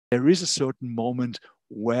there is a certain moment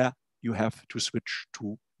where you have to switch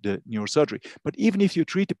to the neurosurgery. But even if you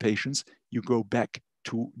treat the patients, you go back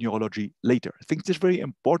to neurology later. I think it's very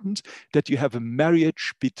important that you have a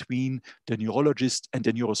marriage between the neurologist and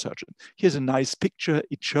the neurosurgeon. Here's a nice picture.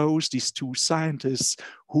 It shows these two scientists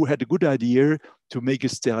who had a good idea to make a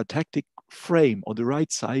stereotactic frame. On the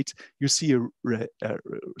right side, you see a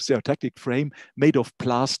stereotactic frame made of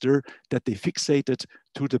plaster that they fixated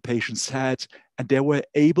to the patient's head, and they were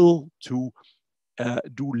able to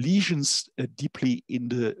do lesions deeply in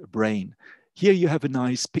the brain. Here you have a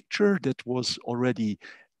nice picture that was already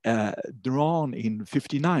drawn in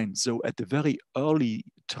 '59, so at the very early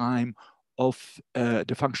time of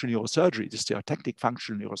the functional neurosurgery, the stereotactic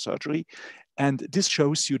functional neurosurgery. And this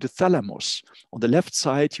shows you the thalamus. On the left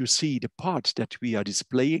side, you see the part that we are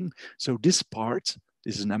displaying. So this part,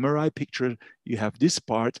 this is an MRI picture, you have this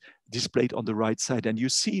part displayed on the right side, and you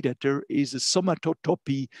see that there is a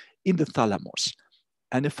somatotopy in the thalamus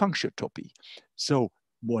and a functionotopy. So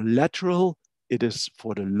more lateral, it is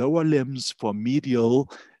for the lower limbs, for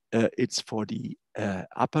medial, it's for the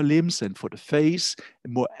upper limbs and for the face.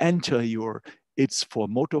 More anterior, it's for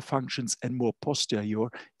motor functions, and more posterior,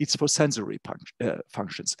 it's for sensory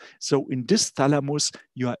functions. So in this thalamus,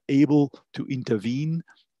 you are able to intervene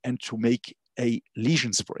and to make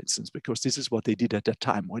lesions, for instance, because this is what they did at that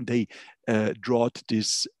time when they drew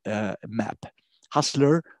this map.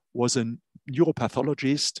 Hassler was a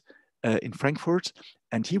neuropathologist in Frankfurt,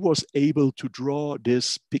 and he was able to draw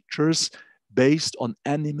these pictures based on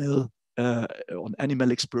animal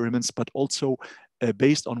experiments, but also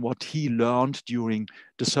based on what he learned during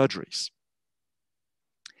the surgeries.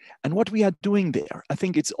 And what we are doing there, I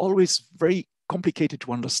think it's always very complicated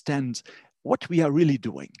to understand what we are really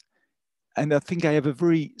doing. And I think I have a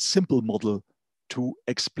very simple model to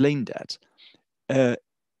explain that.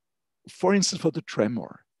 For instance, for the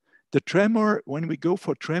tremor. The tremor, when we go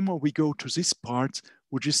for tremor, we go to this part,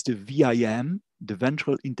 which is the VIM, the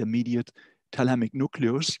ventral intermediate thalamic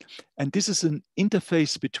nucleus. And this is an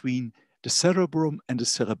interface between the cerebrum and the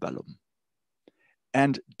cerebellum.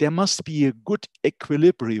 And there must be a good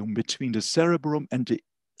equilibrium between the cerebrum and the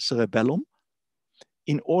cerebellum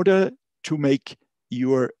in order to make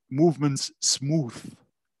your movements smooth.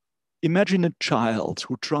 Imagine a child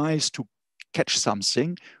who tries to catch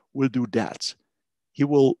something will do that. He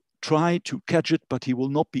will try to catch it, but he will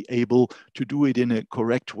not be able to do it in a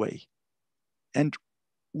correct way. And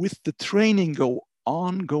with the training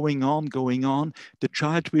going on, the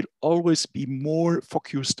child will always be more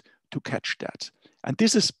focused to catch that. And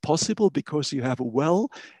this is possible because you have a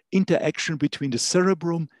well interaction between the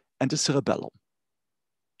cerebrum and the cerebellum.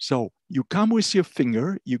 So you come with your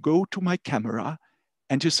finger, you go to my camera,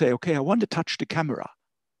 and you say, okay, I want to touch the camera,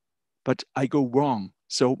 but I go wrong.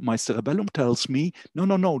 So my cerebellum tells me,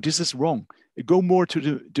 no, this is wrong. Go more to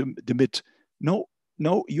the mid. No,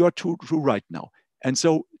 you are too right now. And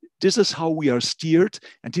so this is how we are steered,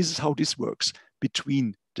 and this is how this works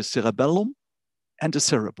between the cerebellum and the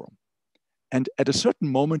cerebrum. And at a certain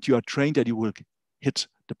moment, you are trained that you will hit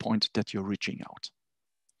the point that you're reaching out.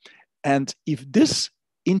 And if this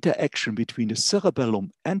interaction between the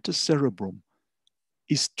cerebellum and the cerebrum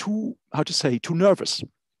is too nervous,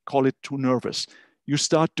 call it too nervous, you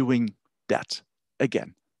start doing that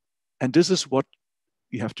again. And this is what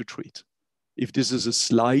you have to treat. If this is a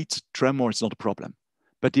slight tremor, it's not a problem.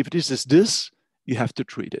 But if this is this, you have to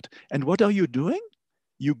treat it. And what are you doing?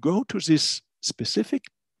 You go to this specific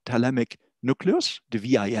thalamic nucleus, the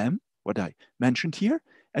VIM, what I mentioned here,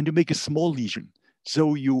 and you make a small lesion.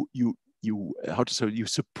 So you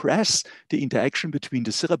suppress the interaction between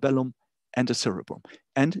the cerebellum and the cerebrum,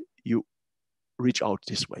 and you reach out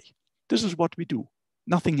this way. This is what we do,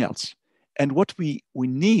 nothing else. And what we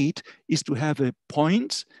need is to have a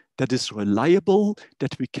point that is reliable,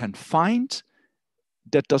 that we can find,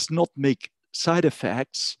 that does not make side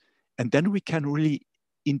effects, and then we can really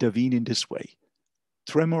intervene in this way.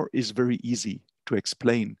 Tremor is very easy to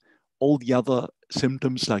explain. All the other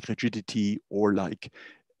symptoms like rigidity or like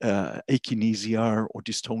akinesia or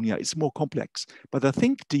dystonia is more complex. But I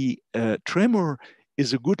think the tremor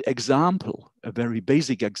is a good example, a very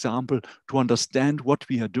basic example to understand what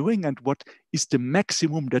we are doing and what is the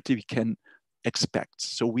maximum that we can expect.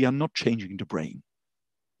 So we are not changing the brain.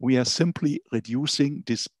 We are simply reducing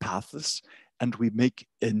these paths, and we make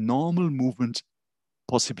a normal movement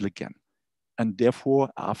possible again. And therefore,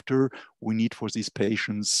 after, we need for these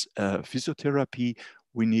patients physiotherapy,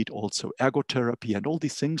 we need also ergotherapy, and all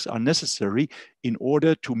these things are necessary in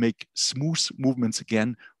order to make smooth movements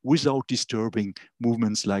again without disturbing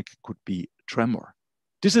movements like could be tremor.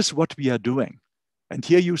 This is what we are doing. And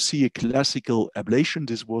here you see a classical ablation.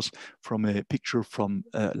 This was from a picture from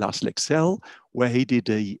Lars Lexell, where he did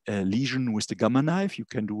a lesion with the gamma knife. You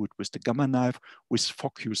can do it with the gamma knife, with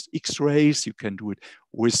focused X-rays. You can do it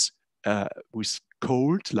with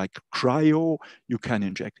cold, like cryo. You can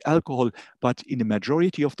inject alcohol, but in the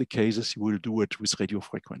majority of the cases, you will do it with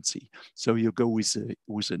radiofrequency. So you go with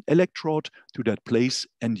an electrode to that place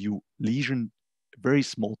and you lesion a very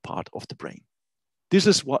small part of the brain. This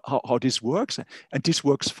is how this works, and this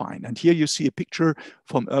works fine. And here you see a picture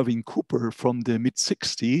from Irving Cooper from the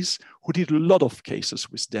mid-60s, who did a lot of cases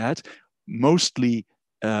with that. Mostly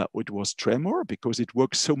it was tremor, because it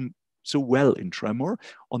works so well in tremor.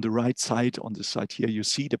 On the right side, on the side here, you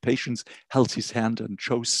see the patient held his hand and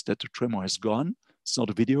shows that the tremor has gone. It's not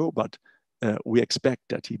a video, but we expect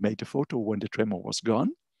that he made a photo when the tremor was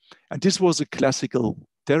gone. And this was a classical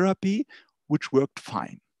therapy, which worked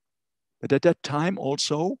fine. But at that time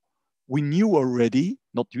also, we knew already,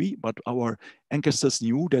 not we, but our ancestors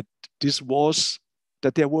knew that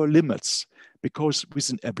there were limits, because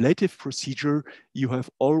with an ablative procedure, you have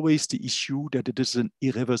always the issue that it is an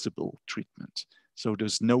irreversible treatment. So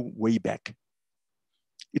there's no way back.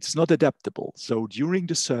 It's not adaptable. So during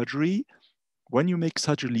the surgery, when you make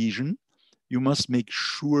such a lesion, you must make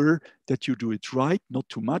sure that you do it right, not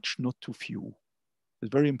too much, not too few.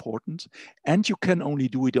 It's very important. And you can only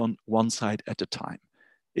do it on one side at a time.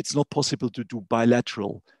 It's not possible to do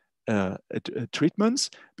bilateral treatments,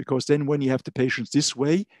 because then when you have the patients this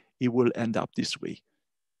way, it will end up this way.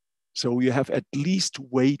 So you have at least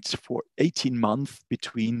wait for 18 months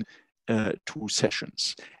between 2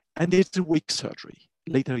 sessions. And it's a wake surgery.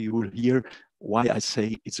 Later you will hear why I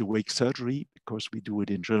say it's a wake surgery, because we do it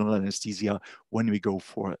in general anesthesia when we go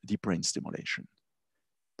for deep brain stimulation.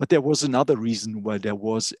 But there was another reason why there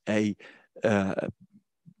was there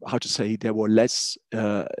were less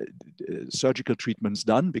surgical treatments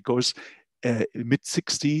done, because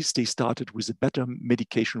mid-60s, they started with a better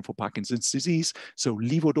medication for Parkinson's disease. So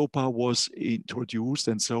levodopa was introduced.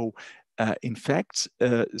 And so, in fact,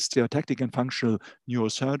 stereotactic and functional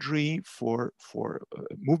neurosurgery for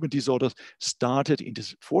movement disorders started in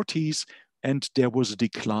the 40s, and there was a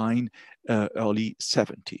decline early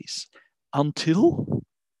 70s. Until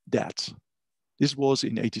that. This was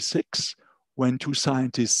in 86, when 2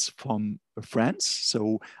 scientists from France,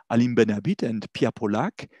 so Alim Benabit and Pierre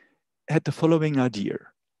Polack, had the following idea.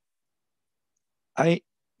 I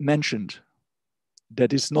mentioned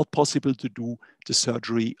that it's not possible to do the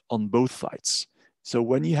surgery on both sides. So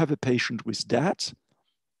when you have a patient with that,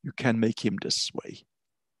 you can make him this way,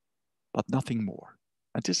 but nothing more.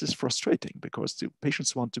 And this is frustrating, because the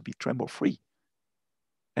patients want to be tremor-free.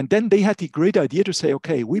 And then they had the great idea to say,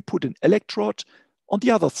 okay, we put an electrode on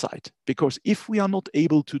the other side, because if we are not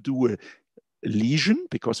able to do a lesion,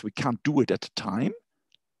 because we can't do it at the time,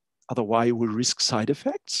 otherwise we'll risk side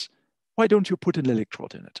effects, why don't you put an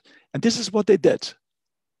electrode in it? And this is what they did.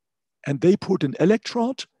 And they put an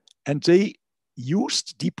electrode, and they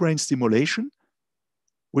used deep brain stimulation,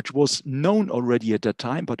 which was known already at that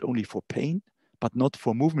time, but only for pain, but not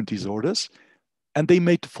for movement disorders. And they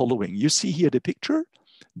made the following. You see here the picture.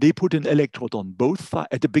 They put an electrode on both sides.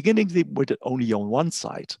 At the beginning, they put it only on one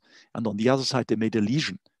side, and on the other side, they made a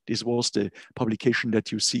lesion. This was the publication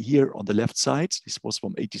that you see here on the left side. This was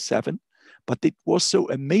from 87, but it was so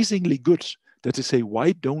amazingly good that they say,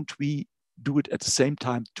 why don't we do it at the same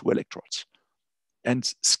time, 2 electrodes,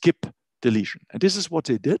 and skip the lesion? And this is what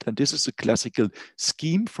they did, and this is a classical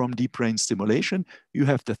scheme from deep brain stimulation. You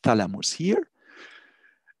have the thalamus here,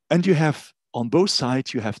 and you have on both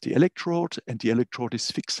sides, you have the electrode, and the electrode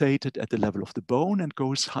is fixated at the level of the bone and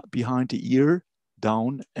goes behind the ear,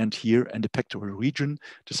 down, and here, and the pectoral region,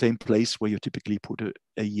 the same place where you typically put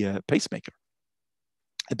a pacemaker.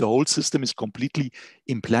 And the whole system is completely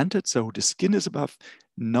implanted, so the skin is above,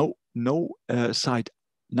 no side,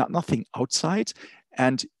 nothing outside,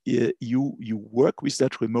 and you work with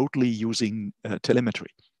that remotely using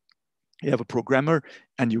telemetry. You have a programmer,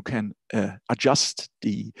 and you can adjust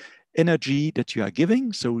the energy that you are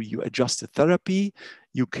giving. So you adjust the therapy.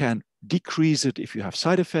 You can decrease it if you have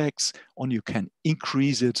side effects, or you can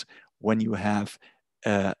increase it when you have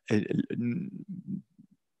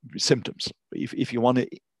symptoms. If you want to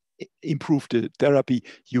improve the therapy,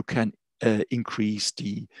 you can increase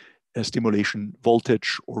the stimulation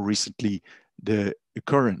voltage, or recently the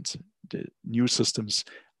current. The new systems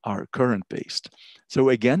are current-based. So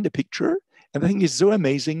again, the picture, and I think it's so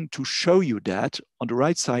amazing to show you that. On the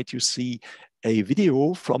right side, you see a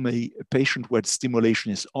video from a patient where the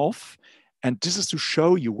stimulation is off. And this is to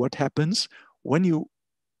show you what happens when you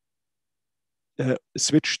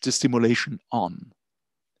switch the stimulation on.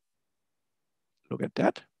 look at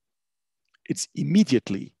that. It's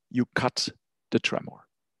immediately you cut the tremor,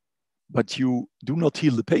 but you do not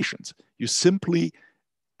heal the patient. You simply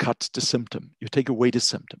cut the symptom. You take away the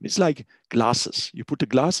symptom. It's like glasses. You put the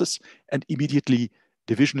glasses and immediately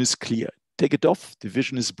the vision is clear. Take it off, the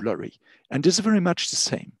vision is blurry. And this is very much the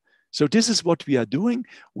same. So this is what we are doing.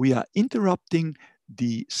 We are interrupting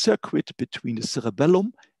the circuit between the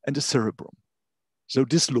cerebellum and the cerebrum. So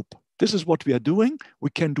this loop, this is what we are doing. We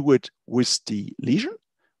can do it with the lesion,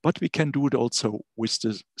 but we can do it also with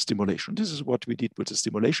the stimulation. This is what we did with the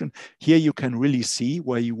stimulation. Here you can really see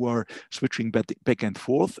where you are switching back and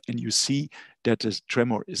forth, and you see that the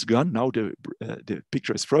tremor is gone. Now the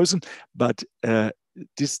picture is frozen, but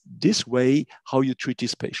this way how you treat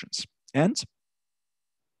these patients. And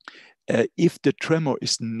if the tremor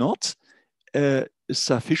is not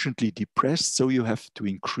sufficiently depressed, so you have to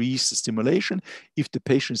increase the stimulation. If the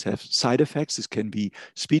patients have side effects, this can be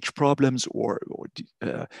speech problems or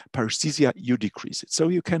paresthesia, you decrease it. So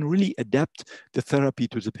you can really adapt the therapy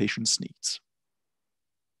to the patient's needs.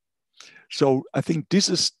 So I think this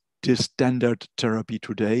is the standard therapy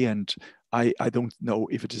today, and I don't know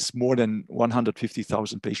if it is more than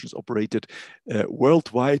 150,000 patients operated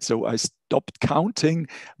worldwide, so I stopped counting,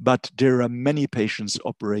 but there are many patients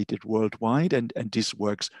operated worldwide, and this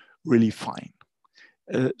works really fine.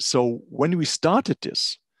 So when we started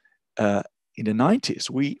this in the 90s,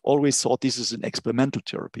 we always thought this is an experimental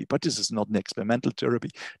therapy, but this is not an experimental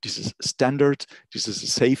therapy. This is standard, this is a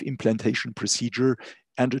safe implantation procedure,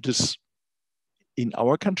 and it is in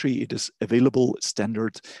our country, it is available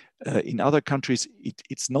standard. In other countries,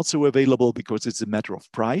 it's not so available because it's a matter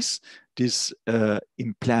of price. These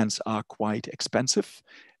implants are quite expensive.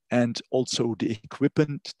 And also the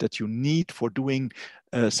equipment that you need for doing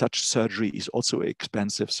such surgery is also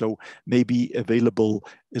expensive. So maybe available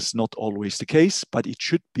is not always the case, but it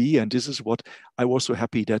should be. And this is what I was so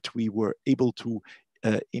happy that we were able to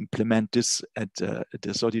implement this at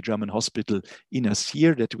the Saudi German hospital in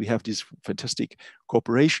Asir, that we have this fantastic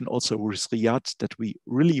cooperation also with Riyadh, that we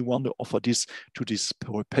really want to offer this to these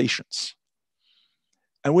poor patients.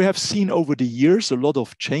 And we have seen over the years a lot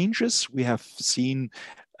of changes. We have seen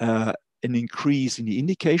an increase in the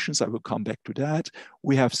indications. I will come back to that.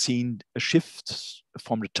 We have seen a shift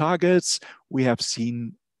from the targets. We have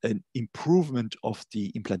seen an improvement of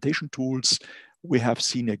the implantation tools. We have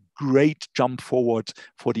seen a great jump forward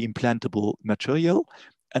for the implantable material,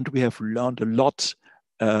 and we have learned a lot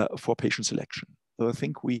for patient selection. So I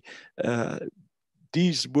think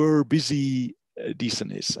these were busy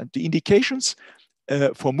decentness. And the indications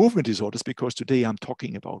for movement disorders, because today I'm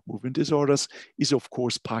talking about movement disorders, is of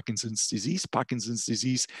course Parkinson's disease. Parkinson's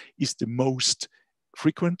disease is the most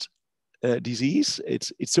frequent disease.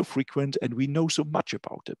 It's so frequent, and we know so much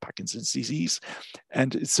about the Parkinson's disease,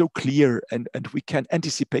 and it's so clear, and we can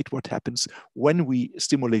anticipate what happens when we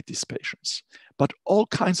stimulate these patients. But all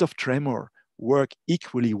kinds of tremor work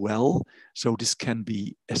equally well. So this can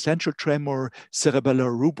be essential tremor,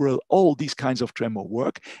 cerebellar, rubral, all these kinds of tremor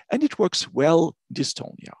work, and it works well in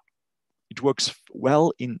dystonia. It works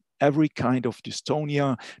well in every kind of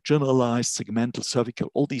dystonia, generalized, segmental,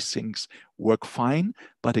 cervical, all these things work fine.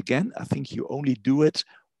 But again, I think you only do it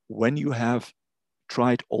when you have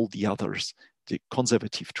tried all the others, the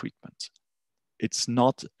conservative treatment. It's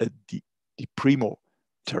not the primo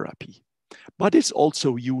therapy, but it's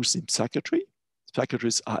also used in psychiatry.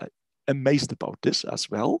 Psychiatrists are amazed about this as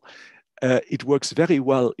well. It works very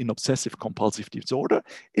well in obsessive compulsive disorder.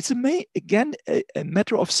 It's again a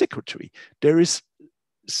matter of circuitry. There is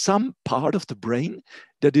some part of the brain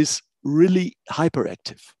that is really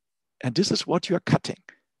hyperactive. And this is what you are cutting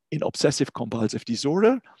in obsessive compulsive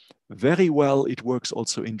disorder. Very well, it works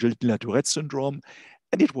also in Gilles-Tourette syndrome.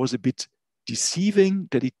 And it was a bit deceiving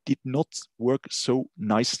that it did not work so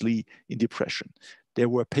nicely in depression. There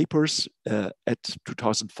were papers at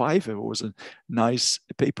 2005. There was a nice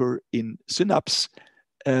paper in Synapse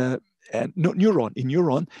and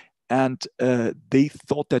Neuron, and they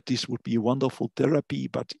thought that this would be a wonderful therapy,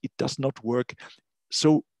 but it does not work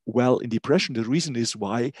so well in depression. The reason is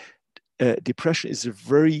why depression is a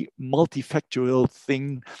very multifactorial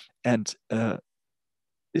thing, and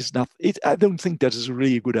is not. I don't think that is a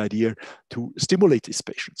really good idea to stimulate these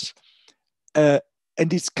patients, and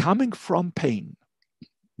it's coming from pain.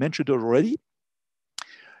 Mentioned already,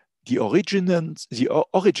 the origins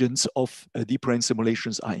of deep brain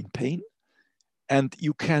stimulations are in pain, and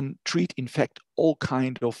you can treat, in fact, all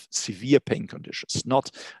kind of severe pain conditions, not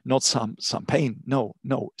some pain, no,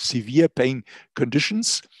 severe pain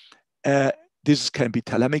conditions. This can be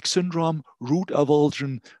thalamic syndrome, root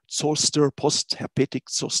avulsion, zoster, post-herpetic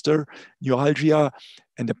zoster, neuralgia,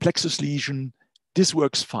 and a plexus lesion, this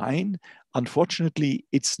works fine. Unfortunately,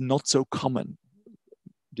 it's not so common.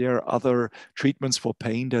 There are other treatments for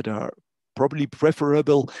pain that are probably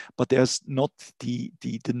preferable, but there's not the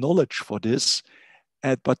knowledge for this.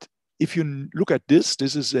 But if you look at this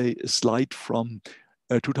is a slide from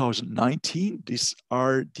 2019. These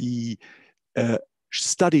are the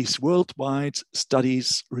studies, worldwide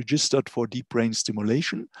studies registered for deep brain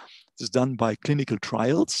stimulation. This is done by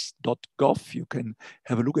clinicaltrials.gov. You can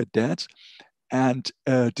have a look at that. And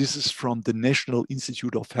this is from the National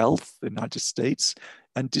Institute of Health, the United States.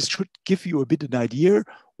 And this should give you a bit an idea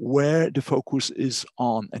where the focus is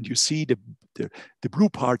on. And you see the blue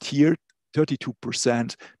part here,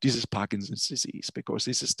 32%, this is Parkinson's disease, because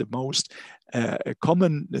this is the most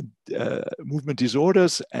common movement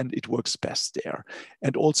disorders, and it works best there.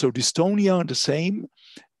 And also dystonia, the same.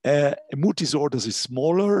 Mood disorders is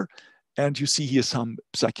smaller, and you see here some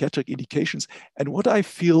psychiatric indications. And what I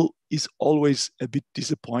feel is always a bit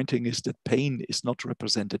disappointing is that pain is not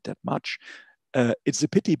represented that much. It's a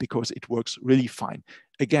pity because it works really fine.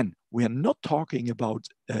 Again, we are not talking about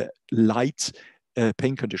light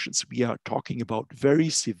pain conditions. We are talking about very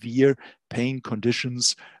severe pain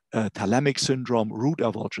conditions, thalamic syndrome, root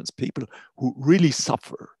avulsions, people who really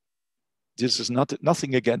suffer. This is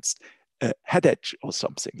nothing against headache or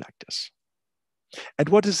something like this. And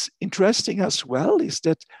what is interesting as well is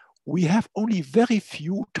that we have only very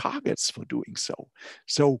few targets for doing so.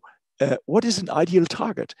 So what is an ideal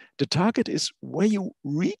target? The target is where you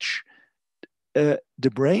reach the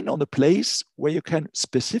brain on a place where you can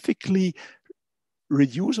specifically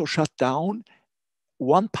reduce or shut down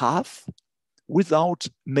one path without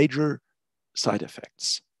major side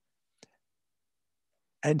effects.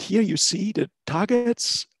 And here you see the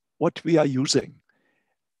targets, what we are using.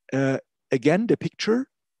 Again, the picture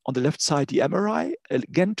on the left side, the MRI,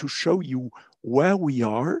 again, to show you where we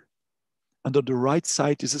are. And on the right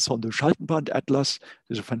side, this is on the Schaltenbrand Atlas.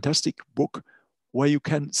 There's a fantastic book where you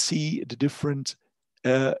can see the different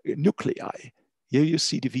nuclei. Here you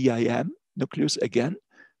see the VIM nucleus again.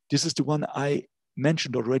 This is the one I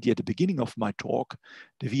mentioned already at the beginning of my talk,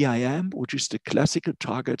 the VIM, which is the classical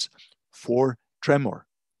target for tremor.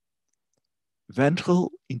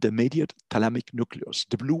 Ventral intermediate thalamic nucleus,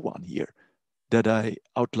 the blue one here that I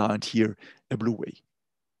outlined here a blue way.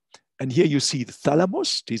 And here you see the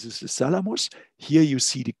thalamus. This is the thalamus. Here you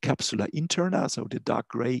see the capsula interna. So the dark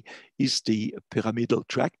gray is the pyramidal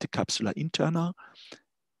tract, the capsula interna.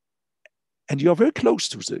 And you are very close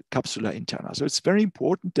to the capsula interna. So it's very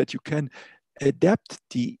important that you can adapt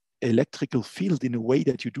the electrical field in a way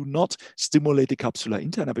that you do not stimulate the capsula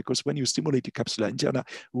interna, because when you stimulate the capsula interna,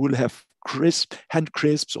 you will have hand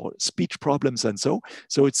crisps or speech problems and so.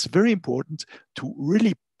 So it's very important to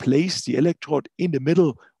really place the electrode in the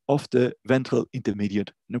middle of the ventral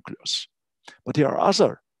intermediate nucleus. But there are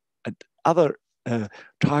other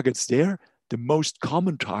targets there. The most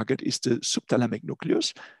common target is the subthalamic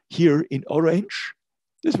nucleus, here in orange.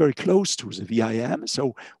 This is very close to the VIM.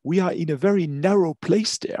 So we are in a very narrow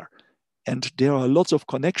place there. And there are lots of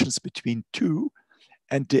connections between two.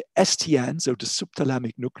 And the STN, so the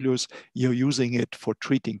subthalamic nucleus, you're using it for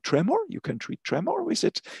treating tremor. You can treat tremor with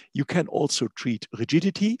it. You can also treat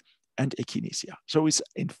rigidity and akinesia. So it's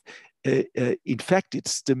in fact,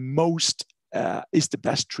 it's the most, is the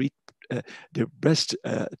best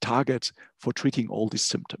target for treating all these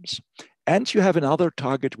symptoms. And you have another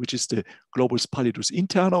target, which is the globus pallidus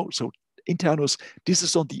interno. So internus, this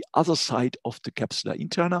is on the other side of the capsula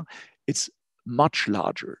interna. It's much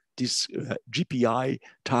larger. This GPI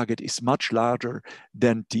target is much larger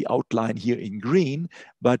than the outline here in green,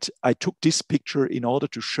 but I took this picture in order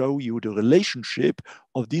to show you the relationship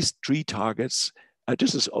of these three targets.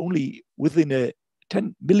 This is only within a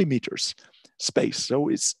 10 millimeters space. So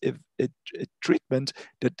it's a treatment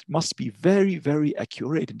that must be very, very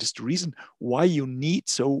accurate. And this is the reason why you need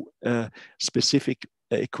so specific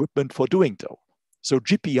equipment for doing so. So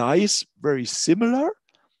GPI is very similar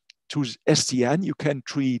to STN. You can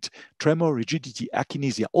treat tremor, rigidity,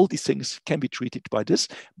 akinesia. All these things can be treated by this,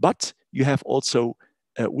 but you have also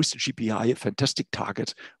with the GPI a fantastic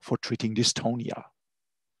target for treating dystonia.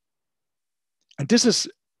 And this is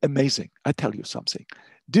amazing. I tell you something.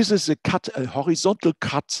 This is a horizontal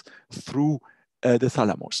cut through the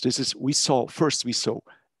thalamus. This is, we saw frontal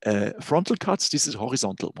cuts. This is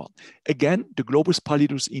horizontal one. Again, the globus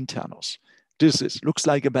pallidus internus. This looks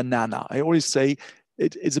like a banana. I always say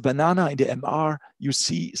it's a banana in the MR. You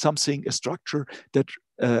see something, a structure that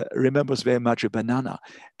remembers very much a banana.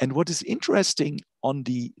 And what is interesting on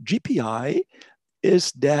the GPI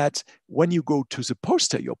is that when you go to the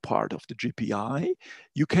posterior part of the GPI,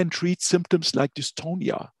 you can treat symptoms like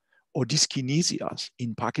dystonia or dyskinesias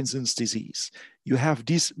in Parkinson's disease. You have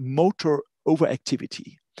this motor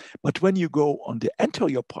overactivity. But when you go on the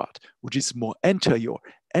anterior part, which is more anterior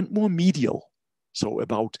and more medial, so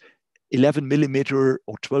about 11 millimeter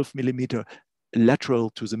or 12 millimeter lateral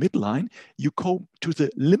to the midline, you go to the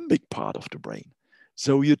limbic part of the brain.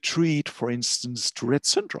 So you treat, for instance, Tourette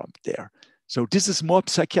syndrome there. So this is more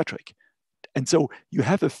psychiatric. And so you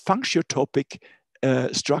have a functiotopic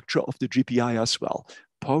structure of the GPI as well.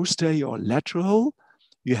 Posterior lateral,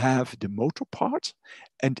 you have the motor part,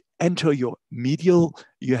 and anterior medial,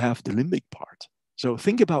 you have the limbic part. So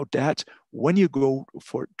think about that when you go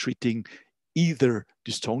for treating either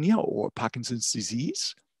dystonia or Parkinson's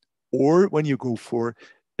disease, or when you go for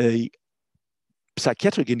a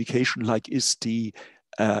psychiatric indication like is the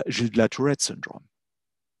Gilles-Tourette syndrome.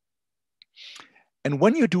 And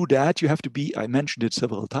when you do that, you have to be, I mentioned it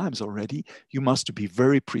several times already, you must be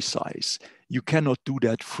very precise. You cannot do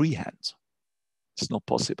that freehand. It's not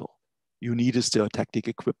possible. You need a stereotactic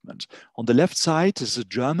equipment. On the left side is a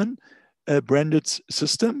German branded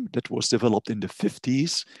system that was developed in the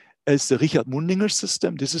 50s as the Richard Mundinger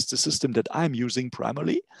system. This is the system that I'm using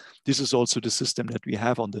primarily. This is also the system that we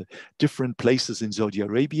have on the different places in Saudi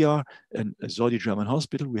Arabia and Saudi German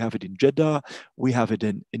hospital. We have it in Jeddah. We have it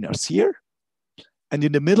in Arsir. And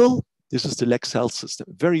in the middle, this is the Lexel system,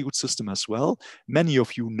 very good system as well. Many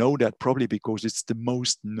of you know that probably because it's the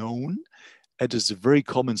most known. It is a very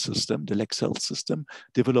common system, the Lexel system,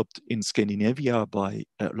 developed in Scandinavia by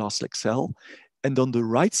Lars Lexel. And on the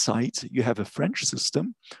right side, you have a French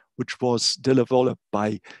system, which was developed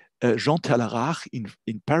by Jean Talleyrand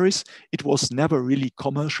in Paris. It was never really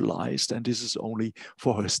commercialized, and this is only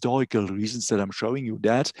for historical reasons that I'm showing you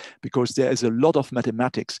that, because there is a lot of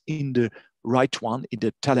mathematics in the right one, in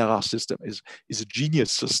the Talleyrand system. Is a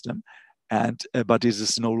genius system, and but this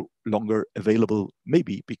is no longer available,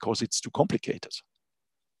 maybe because it's too complicated.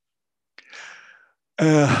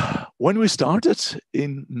 When we started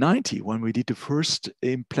in '90, when we did the first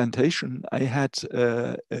implantation, I had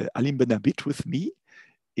Alim Benabit with me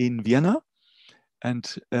in Vienna.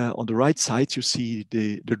 And on the right side, you see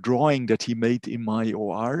the drawing that he made in my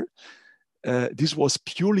OR. This was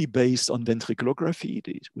purely based on ventriculography.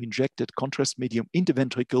 We injected contrast medium in the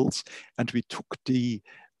ventricles, and we took the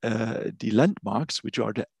landmarks, which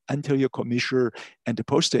are the anterior commissure and the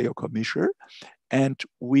posterior commissure, and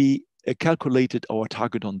we calculated our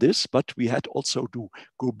target on this, but we had also to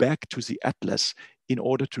go back to the atlas in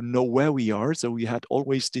order to know where we are. So we had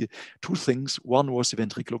always the two things. One was the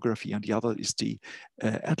ventriculography and the other is the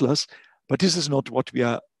atlas. But this is not what we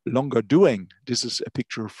are longer doing. This is a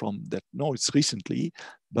picture from that, no, it's recently,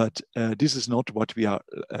 but this is not what we are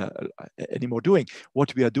anymore doing.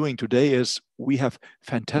 What we are doing today is we have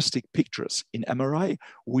fantastic pictures in MRI.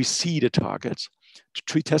 We see the target.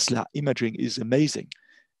 3 Tesla imaging is amazing.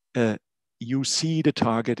 You see the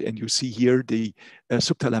target and you see here the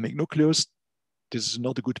subthalamic nucleus. This is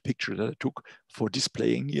not a good picture that I took for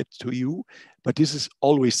displaying it to you, but this is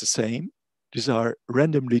always the same. These are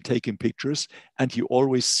randomly taken pictures, and you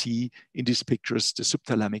always see in these pictures the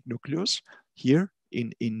subthalamic nucleus here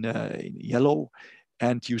in yellow,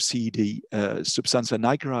 and you see the substantia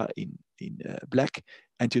nigra in black,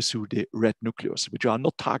 and you see the red nucleus, which are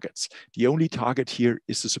not targets. The only target here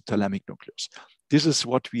is the subthalamic nucleus. This is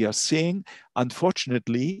what we are seeing.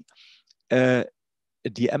 Unfortunately, the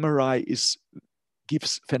MRI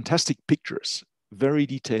gives fantastic pictures, very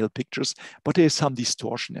detailed pictures, but there's some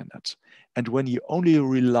distortion in it. And when you only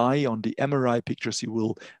rely on the MRI pictures, you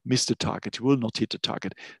will miss the target. You will not hit the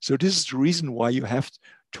target. So this is the reason why you have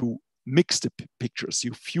to mix the pictures.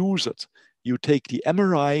 You fuse it. You take the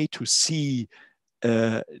MRI to see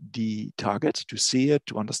the target, to see it,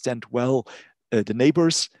 to understand well the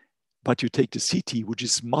neighbors, but you take the CT, which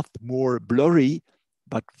is much more blurry,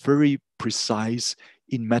 but very precise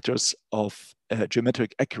in matters of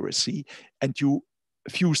geometric accuracy, and you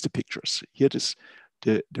fuse the pictures. Here it is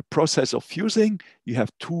the process of fusing. You have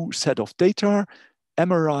 2 sets of data,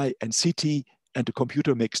 MRI and CT, and the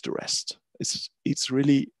computer makes the rest. It's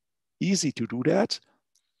really easy to do that.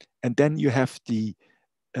 And then you have the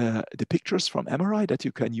pictures from MRI that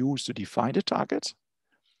you can use to define the target.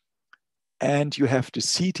 And you have the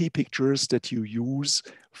CT pictures that you use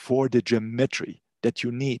for the geometry that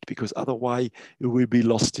you need, because otherwise you will be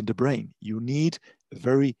lost in the brain. You need a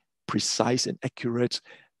very precise and accurate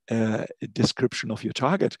description of your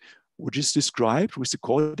target, which is described with the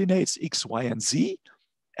coordinates X, Y, and Z.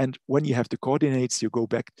 And when you have the coordinates, you go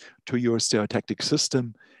back to your stereotactic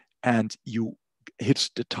system and you hit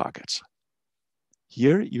the targets.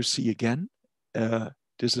 Here you see again,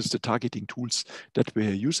 this is the targeting tools that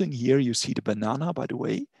we're using. Here you see the banana, by the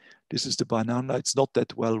way. This is the banana. It's not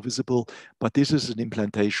that well visible, but this is an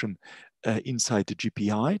implantation inside the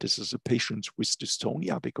GPI. This is a patient with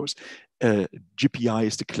dystonia because GPI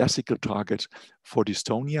is the classical target for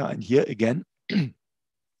dystonia. And here again,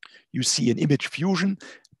 you see an image fusion.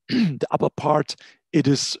 The upper part, it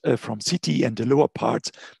is from CT, and the lower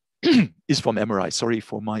part is from MRI. Sorry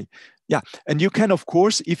for my, yeah. And you can, of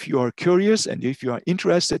course, if you are curious and if you are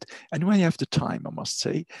interested, and when you have the time, I must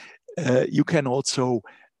say, you can also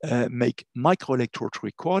make microelectrode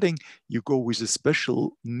recording. You go with a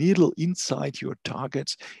special needle inside your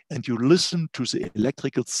targets and you listen to the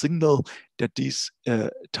electrical signal that these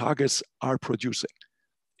targets are producing.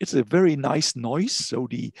 It's a very nice noise. So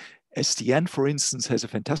the STN, for instance, has a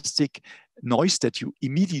fantastic noise that you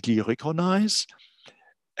immediately recognize.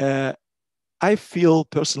 I feel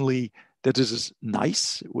personally that this is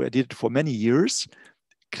nice. I did it for many years.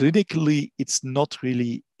 Clinically, it's not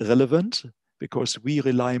really relevant because we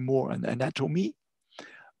rely more on anatomy.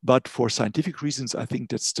 But for scientific reasons, I think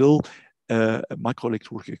that still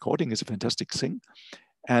microelectrode recording is a fantastic thing.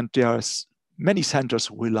 And there's many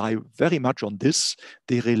centers rely very much on this.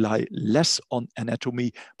 They rely less on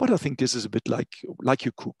anatomy, but I think this is a bit like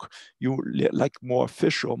you cook. You like more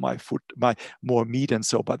fish or more meat and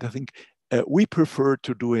so, but I think we prefer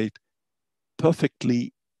to do it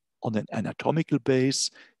perfectly on an anatomical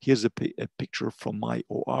base. Here's a picture from my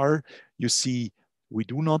OR. You see, we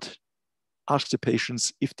do not ask the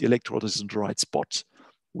patients if the electrode is in the right spot.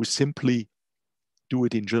 We simply do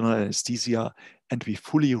it in general anesthesia, and we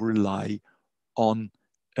fully rely on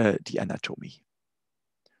the anatomy.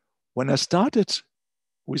 When I started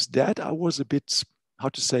with that, I was a bit, how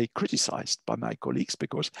to say, criticized by my colleagues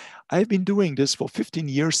because I've been doing this for 15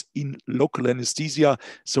 years in local anesthesia,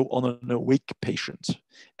 so on an awake patient.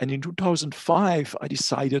 And in 2005, I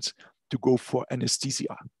decided to go for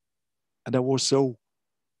anesthesia. And I was so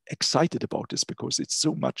excited about this because it's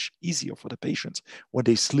so much easier for the patients when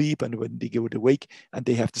they sleep and when they go awake and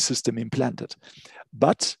they have the system implanted.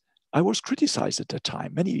 But I was criticized at that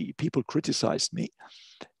time. Many people criticized me.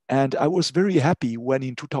 And I was very happy when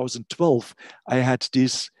in 2012, I had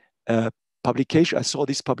this publication. I saw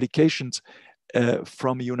these publications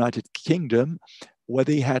from the United Kingdom where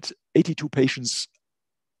they had 82 patients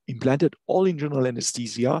implanted, all in general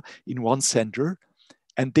anesthesia in one center.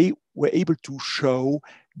 And they were able to show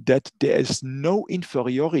that there is no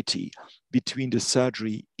inferiority between the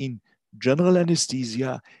surgery in general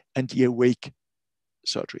anesthesia and the awake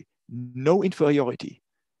surgery. No inferiority.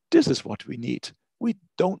 This is what we need. We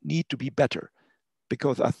don't need to be better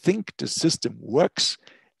because I think the system works.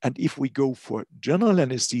 And if we go for general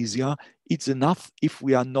anesthesia, it's enough if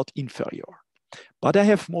we are not inferior. But I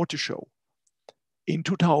have more to show. In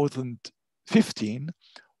 2015,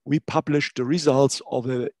 we published the results of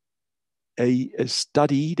a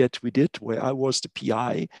study that we did where I was the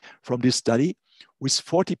PI from this study with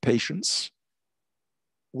 40 patients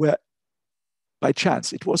where by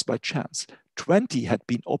chance, it was by chance, 20 had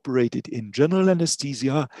been operated in general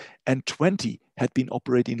anesthesia and 20 had been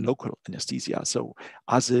operated in local anesthesia, so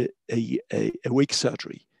as a awake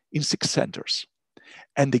surgery in 6 centers.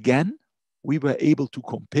 And again, we were able to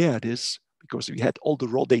compare this because we had all the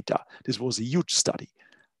raw data. This was a huge study.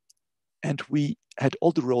 And we had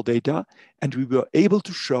all the raw data and we were able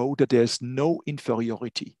to show that there's no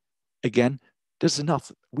inferiority. Again, that's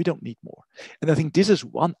enough. We don't need more. And I think this is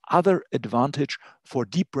one other advantage for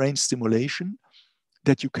deep brain stimulation,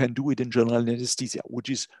 that you can do it in general anesthesia, which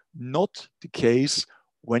is not the case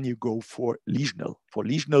when you go for lesional. For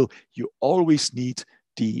lesional, you always need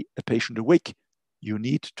the patient awake. You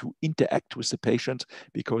need to interact with the patient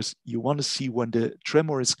because you want to see when the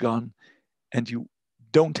tremor is gone, and you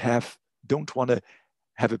don't want to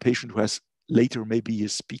have a patient who has later maybe a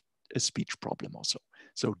speech problem also.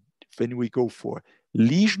 So when we go for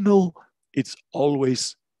lesional, it's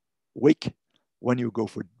always wake. When you go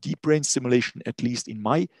for deep brain stimulation, at least in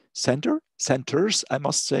my centers, I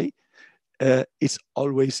must say, it's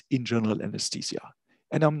always in general anesthesia.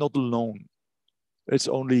 And I'm not alone. It's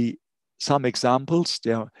only some examples.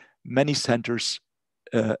 There are many centers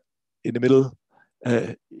in the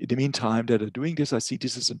meantime that are doing this. I see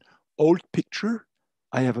this is an old picture.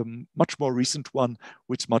 I have a much more recent one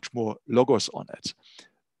with much more logos on it.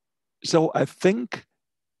 So I think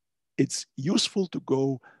it's useful to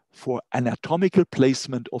go for anatomical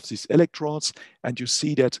placement of these electrodes. And you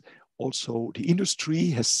see that also the industry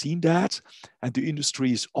has seen that. And the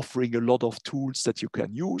industry is offering a lot of tools that you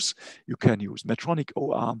can use. You can use Medtronic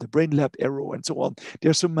O-arm, the Brain Lab Aero, and so on. There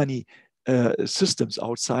are so many systems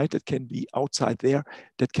outside that can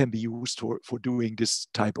be used for doing this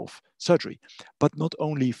type of surgery. But not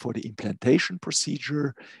only for the implantation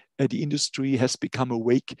procedure, the industry has become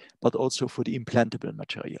awake, but also for the implantable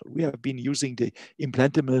material. We have been using the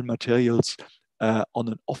implantable materials on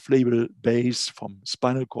an off-label base from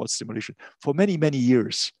spinal cord stimulation for many, many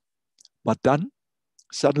years. But then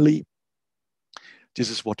suddenly, this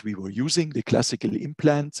is what we were using, the classical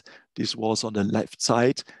implant. This was on the left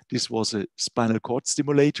side. This was a spinal cord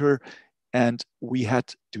stimulator. And we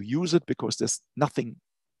had to use it because there's nothing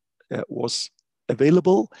was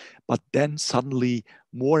available. But then suddenly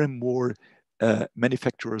more and more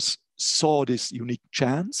manufacturers saw this unique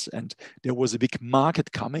chance, and there was a big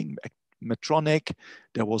market coming. Medtronic,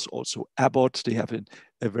 there was also Abbott. They have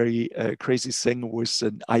a very crazy thing with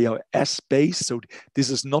an iOS base. So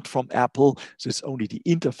this is not from Apple. So it's only the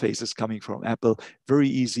interfaces coming from Apple. Very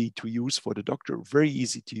easy to use for the doctor, very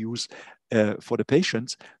easy to use for the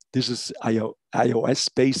patient. This is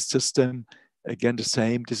iOS-based system. Again, the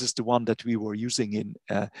same. This is the one that we were using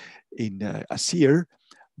in Aesir.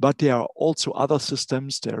 But there are also other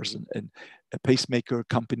systems. There's a pacemaker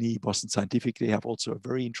company, Boston Scientific. They have also a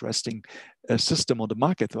very interesting system on the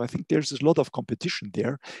market. So I think there's a lot of competition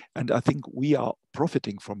there. And I think we are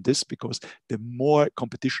profiting from this because the more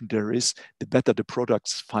competition there is, the better the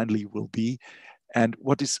products finally will be. And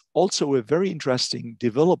what is also a very interesting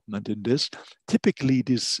development in this, typically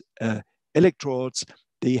these electrodes,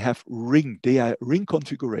 they are ring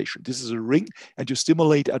configuration. This is a ring, and you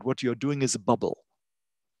stimulate at what you're doing is a bubble.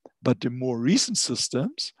 But the more recent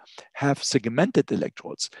systems have segmented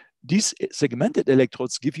electrodes. These segmented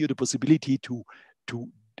electrodes give you the possibility to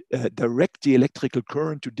direct the electrical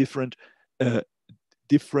current to different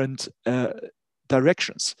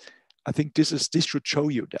directions. I think this should show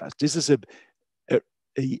you that. This is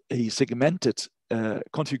a segmented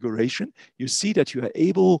configuration. You see that you are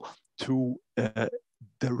able to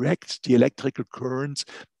direct the electrical current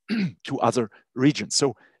to other regions.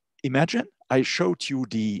 So imagine I showed you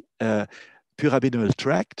the pyramidal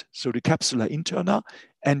tract, so the capsular interna,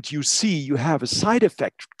 and you see you have a side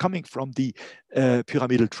effect coming from the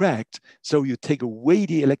pyramidal tract. So you take away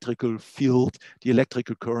the electrical field, the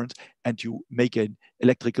electrical current, and you make an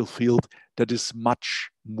electrical field that is much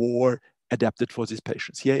more adapted for these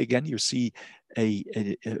patients. Here again, you see a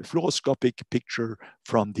fluoroscopic picture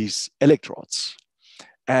from these electrodes.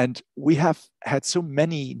 And we have had so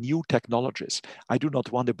many new technologies. I do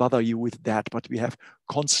not want to bother you with that, but we have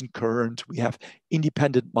constant current, we have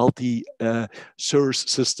independent multi-source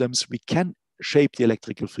systems. We can shape the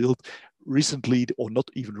electrical field recently, or not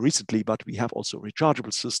even recently, but we have also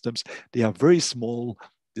rechargeable systems. They are very small,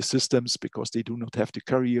 the systems, because they do not have to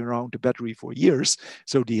carry around the battery for years.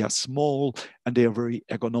 So they are small and they are very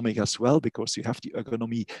ergonomic as well, because you have the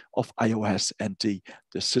ergonomy of iOS, and the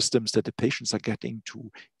systems that the patients are getting to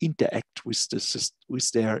interact with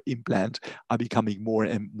their implant are becoming more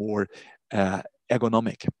and more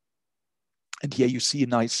ergonomic. And here you see a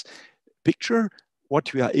nice picture.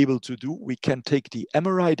 What we are able to do, we can take the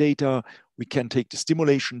MRI data, we can take the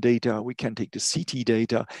stimulation data, we can take the CT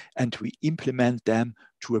data, and we implement them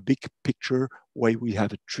to a big picture where we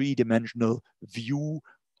have a three-dimensional view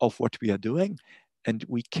of what we are doing. And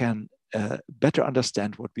we can better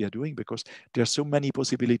understand what we are doing, because there are so many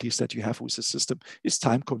possibilities that you have with the system. It's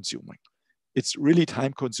time consuming. It's really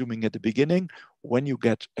time consuming at the beginning. When you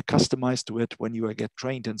get customized to it, when you get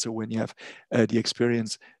trained, and so when you have the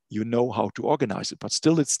experience, you know how to organize it, but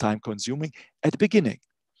still it's time consuming at the beginning.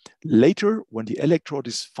 Later, when the electrode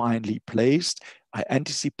is finally placed, I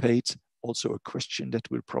anticipate also a question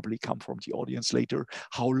that will probably come from the audience later.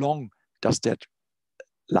 How long does that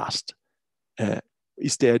last?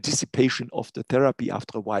 Is there a dissipation of the therapy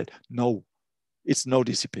after a while? No, it's no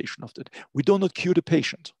dissipation of that. We do not cure the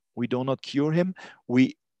patient. We do not cure him.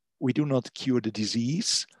 We do not cure the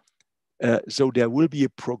disease. So there will be a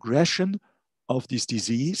progression of this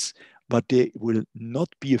disease, but there will not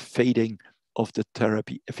be a fading of the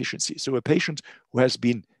therapy efficiency. So a patient who has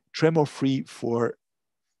been tremor-free for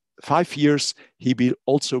 5 years, he will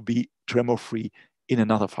also be tremor-free in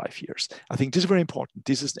another 5 years. I think this is very important.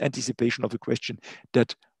 This is anticipation of a question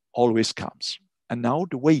that always comes. And now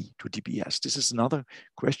the way to DBS. This is another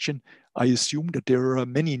question. I assume that there are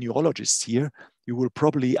many neurologists here. You will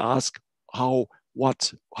probably ask, how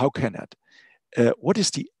can it? What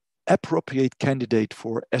is the appropriate candidate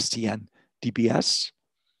for STN DBS?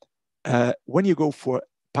 When you go for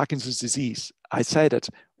Parkinson's disease, I say that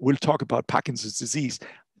we'll talk about Parkinson's disease.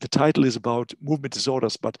 The title is about movement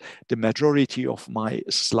disorders, but the majority of my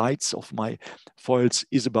slides, of my foils,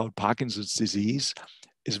 is about Parkinson's disease.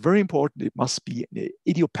 It's very important. It must be an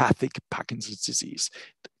idiopathic Parkinson's disease.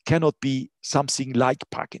 It cannot be something like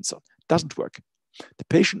Parkinson. It doesn't work. The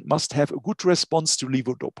patient must have a good response to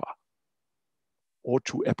levodopa. or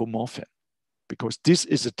to apomorphine, because this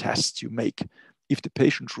is a test you make. If the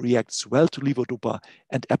patient reacts well to levodopa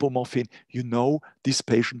and apomorphine, you know this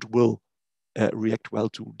patient will react well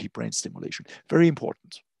to deep brain stimulation. Very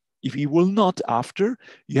important. If he will not after,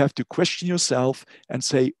 you have to question yourself and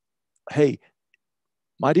say, hey,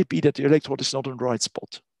 might it be that the electrode is not on the right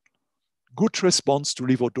spot? Good response to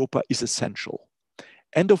levodopa is essential.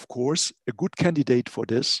 And of course, a good candidate for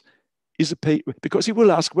this is because he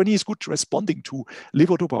will ask, when he is good responding to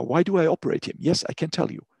levodopa, why do I operate him? Yes, I can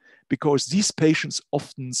tell you. Because these patients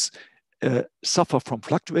often suffer from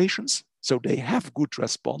fluctuations. So they have good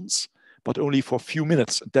response, but only for a few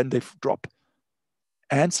minutes, and then they drop.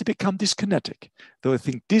 And they become dyskinetic. So I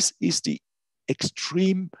think this is the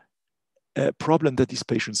extreme problem that these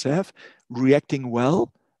patients have, reacting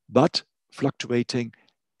well, but fluctuating,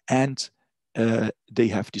 and they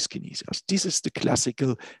have dyskinesias. This is the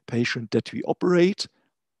classical patient that we operate,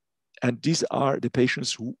 and these are the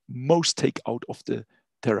patients who most take out of the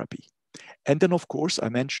therapy. And then, of course, I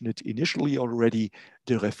mentioned it initially already,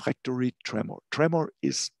 the refractory tremor. Tremor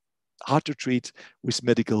is hard to treat with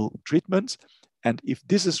medical treatment. And if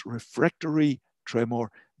this is refractory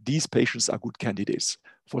tremor, these patients are good candidates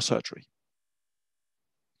for surgery.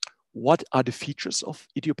 What are the features of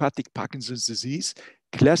idiopathic Parkinson's disease?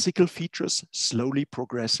 Classical features, slowly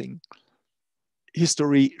progressing.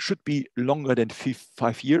 History should be longer than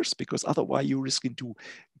 5 years, because otherwise you're risking to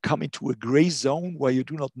come into a gray zone where you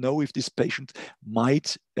do not know if this patient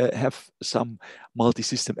might have some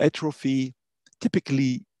multisystem atrophy.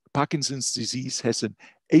 Typically, Parkinson's disease has an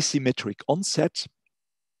asymmetric onset.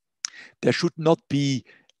 There should not be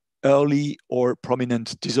early or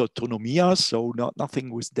prominent dysautonomia, so nothing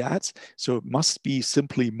with that. So it must be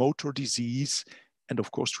simply motor disease, and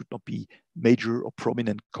of course should not be major or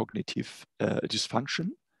prominent cognitive dysfunction.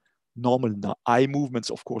 Normal eye movements,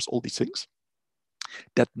 of course, all these things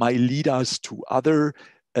that might lead us to other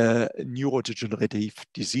neurodegenerative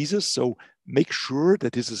diseases. So make sure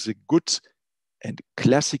that this is a good and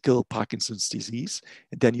classical Parkinson's disease,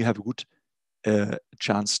 and then you have a good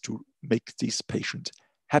chance to make this patient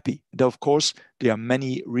happy. And of course, there are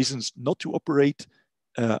many reasons not to operate.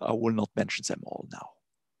 I will not mention them all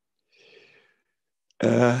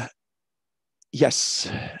now. Yes,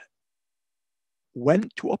 when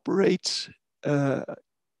to operate?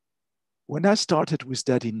 When I started with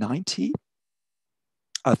that in 90,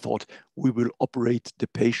 I thought we will operate the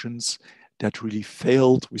patients that really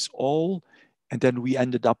failed with all. And then we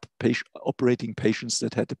ended up operating patients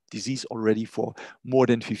that had the disease already for more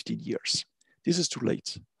than 15 years. This is too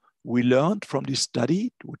late. We learned from this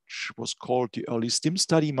study, which was called the early STIM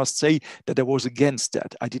study. Must say that I was against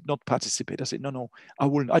that. I did not participate. I said, no, I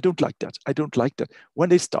wouldn't. I don't like that. I don't like that. When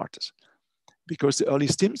they started, because the early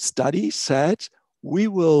STIM study said we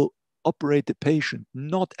will operate the patient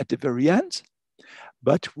not at the very end,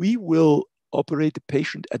 but we will operate the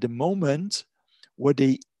patient at the moment where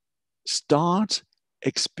they start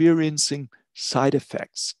experiencing side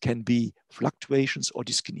effects, can be fluctuations or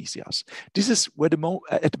dyskinesias. This is where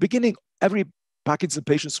at the beginning, every Parkinson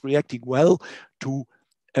patient is reacting well to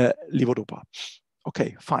levodopa.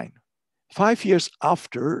 Okay, fine. 5 years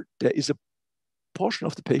after, there is a portion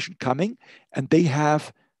of the patient coming and they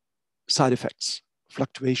have side effects,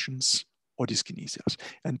 fluctuations or dyskinesias.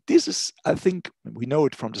 And this is, I think, we know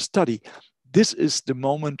it from the study, this is the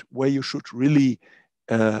moment where you should really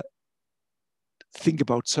think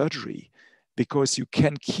about surgery, because you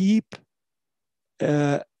can keep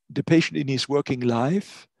the patient in his working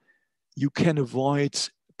life. You can avoid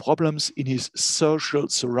problems in his social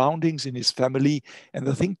surroundings, in his family. And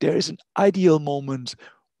I think there is an ideal moment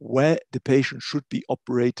where the patient should be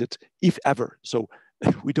operated, if ever. So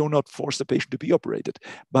we do not force the patient to be operated.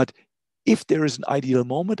 But if there is an ideal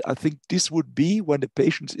moment, I think this would be when the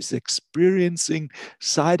patient is experiencing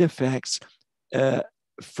side effects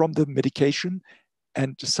from the medication.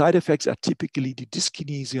 And the side effects are typically the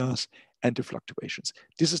dyskinesias and the fluctuations.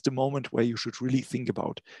 This is the moment where you should really think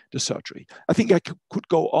about the surgery. I think I could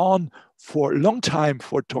go on for a long time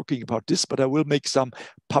for talking about this, but I will make some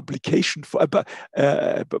publication for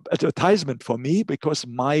advertisement for me, because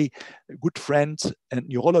my good friend and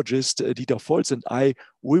neurologist, Dieter Volz, and I,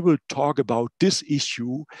 we will talk about this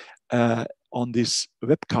issue on this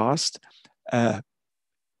webcast. Have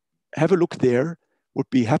a look there. Would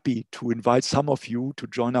be happy to invite some of you to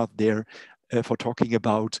join out there for talking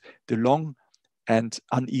about the long and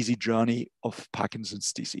uneasy journey of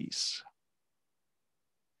Parkinson's disease.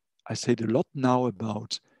 I said a lot now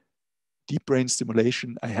about deep brain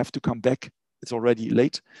stimulation. I have to come back. It's already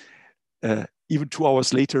late, even 2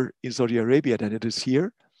 hours later in Saudi Arabia than it is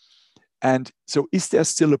here. And so is there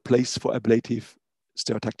still a place for ablative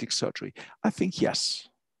stereotactic surgery? I think yes.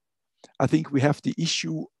 I think we have the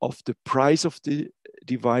issue of the price of the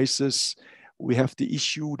devices. We have the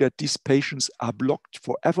issue that these patients are blocked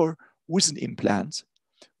forever with an implant.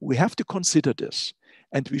 We have to consider this,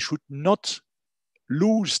 and we should not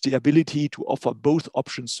lose the ability to offer both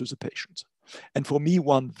options to the patient. And for me,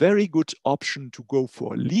 one very good option to go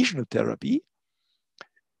for lesional therapy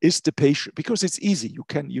is the patient, because it's easy.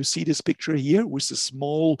 You see this picture here with a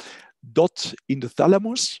small dot in the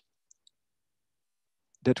thalamus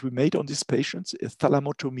that we made on these patients, a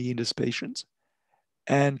thalamotomy in this patient.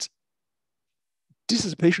 And this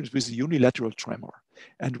is a patient with a unilateral tremor.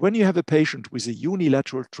 And when you have a patient with a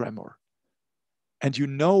unilateral tremor, and you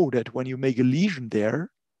know that when you make a lesion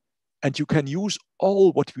there, and you can use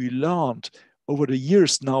all what we learned over the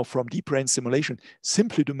years now from deep brain stimulation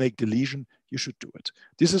simply to make the lesion, you should do it.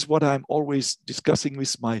 This is what I'm always discussing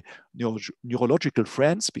with my neurological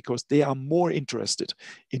friends, because they are more interested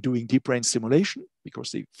in doing deep brain stimulation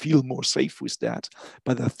because they feel more safe with that.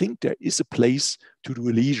 But I think there is a place to do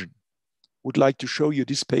a lesion. Would like to show you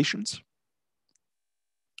this patient.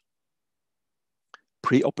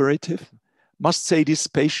 Preoperative. Must say this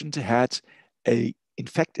patient had in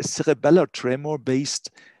fact, a cerebellar tremor based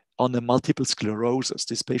on a multiple sclerosis.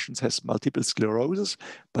 This patient has multiple sclerosis,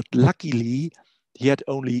 but luckily he had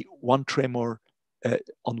only one tremor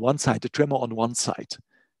on one side, the tremor on one side.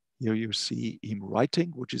 Here you see him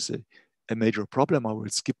writing, which is a major problem. I will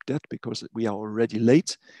skip that because we are already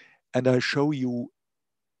late. And I'll show you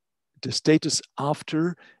the status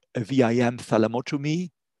after a VIM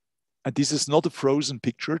thalamotomy. And this is not a frozen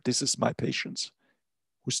picture. This is my patients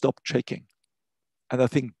who stopped shaking. And I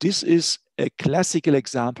think this is a classical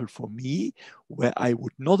example for me where I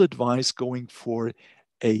would not advise going for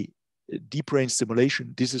a deep brain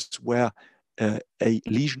stimulation. This is where a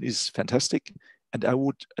lesion is fantastic. And I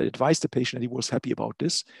would advise the patient, and he was happy about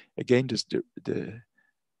this. Again, the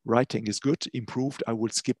writing is good, improved. I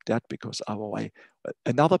will skip that because otherwise,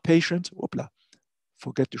 another patient, whoopla,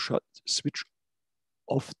 forget to switch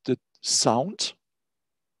off the sound.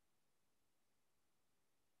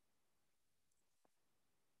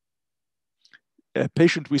 A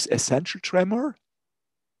patient with essential tremor.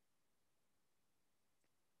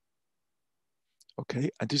 Okay,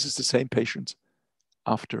 and this is the same patient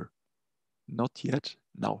after, not yet,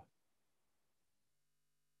 now.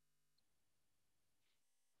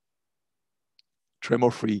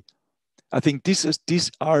 Tremor-free. I think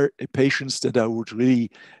these are patients that I would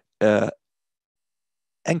really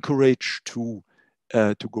encourage to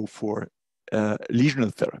go for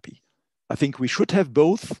lesional therapy. I think we should have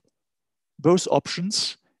both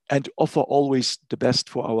options and offer always the best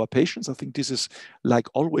for our patients. I think this is like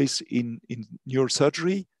always in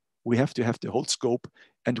neurosurgery. We have to have the whole scope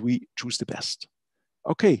and we choose the best.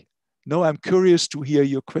 Okay, now I'm curious to hear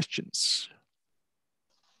your questions.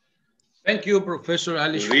 Thank you, Professor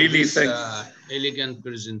Alish, really for this elegant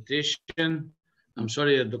presentation. I'm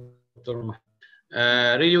sorry, Dr.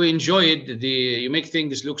 Really, we enjoyed you make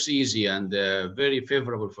things look easy and very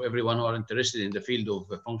favorable for everyone who are interested in the field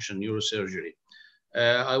of functional neurosurgery.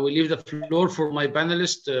 I will leave the floor for my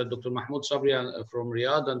panelists, Dr. Mahmoud Sabri from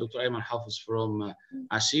Riyadh and Dr. Ayman Hafiz from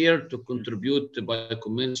Asir, to contribute by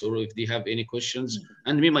comments or if they have any questions.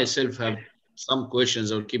 And me myself have some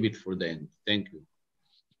questions. I'll keep it for the end. Thank you.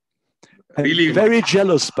 I'm really very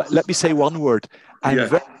jealous, but let me say one word. I'm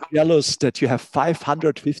very jealous that you have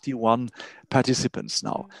 551 participants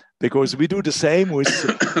now, because we do the same with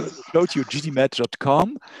go to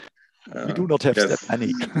gtmed.com. We do not have that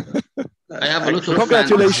many. I have a lot of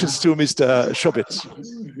congratulations to Mr. Schobitz.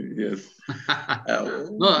 Yes.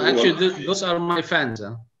 No, actually, those are my fans.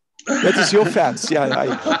 Huh? That is your fans, yeah.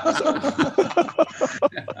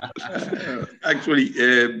 Actually,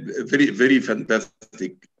 very, very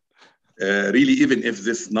fantastic. Really, even if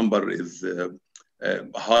this number is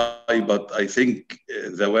high, but I think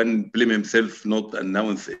the one Blim himself not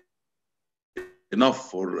announced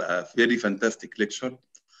enough for a very fantastic lecture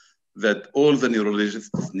that all the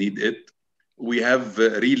neurologists need it. We have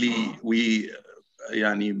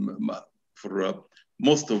for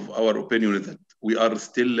most of our opinion is that we are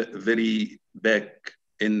still very back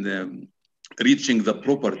in reaching the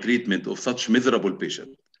proper treatment of such miserable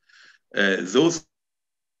patients. Those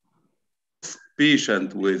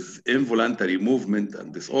patients with involuntary movement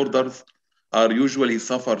and disorders are usually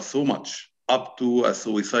suffer so much up to a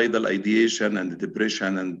suicidal ideation and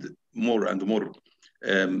depression and more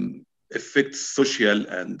effects social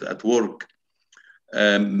and at work.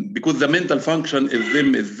 Because the mental function of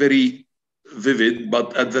them is very vivid,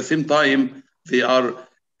 but at the same time, they are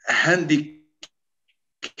handicapped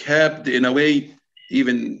in a way,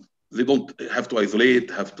 even they don't have to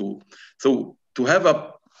isolate, so to have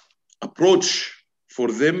a approach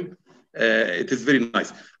for them, it is very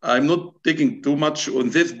nice. I'm not taking too much on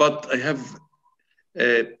this, but I have,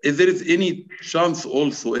 if there is any chance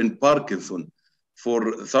also in Parkinson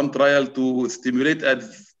for some trial to stimulate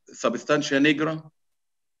as substantia nigra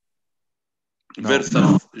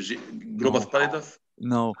versus globus pallidus?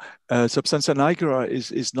 No, substantia nigra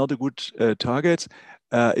is not a good target.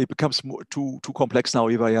 It becomes too complex now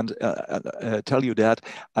if I tell you that.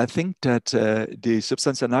 I think that the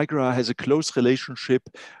substantia nigra has a close relationship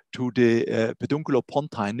to the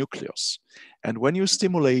pedunculopontine nucleus. And when you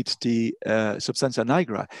stimulate the substantia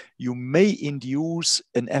nigra, you may induce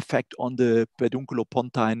an effect on the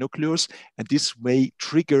pedunculopontine nucleus, and this may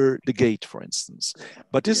trigger the gait, for instance.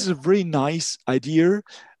 But this is a very nice idea,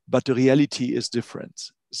 but the reality is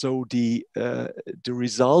different. So the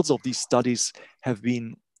results of these studies have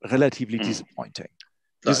been relatively disappointing.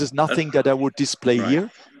 This is nothing that I would display here.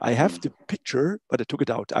 I have the picture, but I took it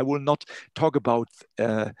out. I will not talk about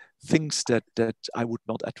things that I would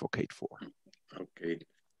not advocate for. Okay.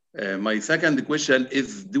 My second question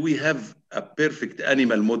is, do we have a perfect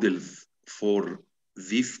animal models for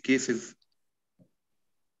these cases?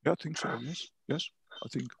 Yeah, I think so, yes. Yes, I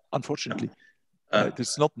think, unfortunately.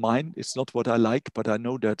 It's not mine, it's not what I like, but I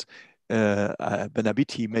know that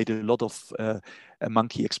Benabiti made a lot of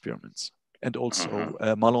monkey experiments. And also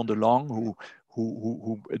Malon Delong,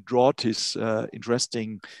 who drawed his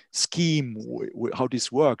interesting scheme, how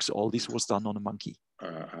this works. All this was done on a monkey.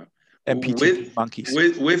 MPTP monkeys.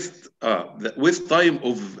 With time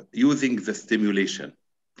of using the stimulation,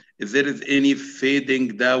 is there any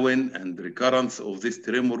fading down and recurrence of this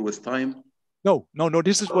tremor with time? No,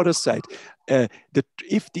 this is what I said.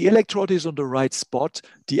 If the electrode is on the right spot,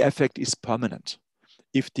 the effect is permanent.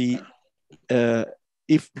 If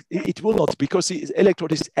it will not, because the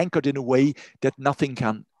electrode is anchored in a way that nothing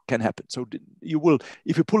can happen. So you will,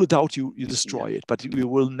 if you pull it out, you destroy it, but you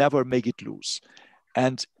will never make it loose.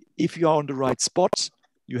 And if you are on the right spot,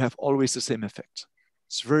 you have always the same effect.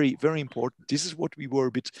 It's very, very important. This is what we were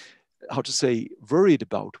a bit, how to say, worried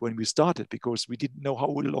about when we started, because we didn't know how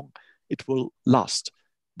long it will last.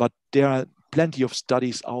 But there are plenty of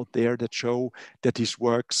studies out there that show that this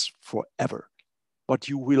works forever. But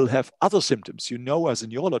you will have other symptoms. You know, as a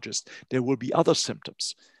neurologist, there will be other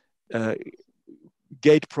symptoms.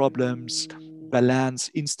 Gait problems, balance,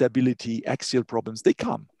 instability, axial problems, they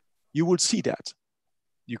come. You will see that.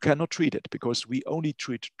 You cannot treat it because we only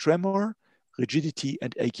treat tremor, rigidity,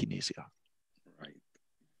 and akinesia. Right.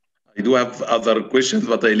 I do have other questions,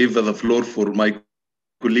 but I leave the floor for my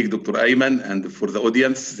colleague, Dr. Ayman, and for the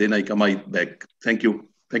audience, then I come back. Thank you.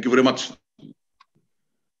 Thank you very much.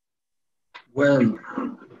 Well,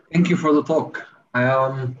 thank you for the talk.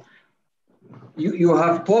 You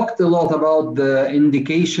have talked a lot about the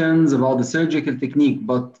indications, about the surgical technique,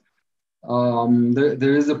 but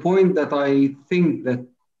there is a point that I think that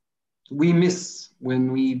we miss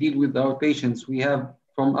when we deal with our patients. We have,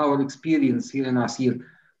 from our experience here in Asir,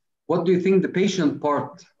 what do you think the patient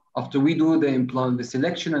part, after we do the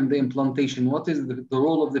selection and the implantation, what is the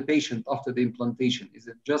role of the patient after the implantation? Is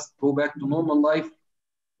it just go back to normal life?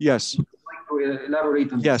 Yes. Would you like to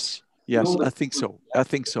elaborate on this? Yes, I think so. I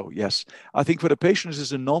think so, yes. I think for the patients,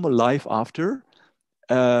 it's a normal life after.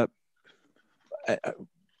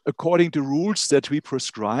 According to rules that we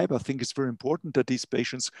prescribe, I think it's very important that these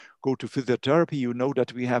patients go to physiotherapy. You know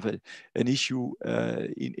that we have an issue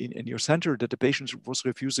in your center that the patient was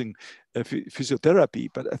refusing physiotherapy.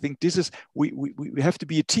 But I think this is, we have to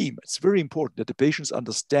be a team. It's very important that the patient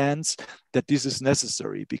understands that this is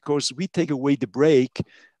necessary, because we take away the brake,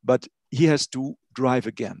 but he has to drive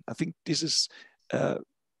again. I think this is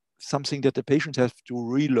something that the patients have to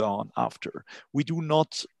relearn after. We do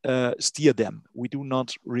not steer them. We do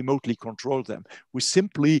not remotely control them. We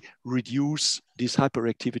simply reduce this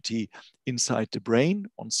hyperactivity inside the brain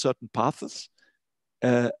on certain paths,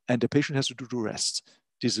 and the patient has to do the rest.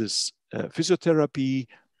 This is physiotherapy.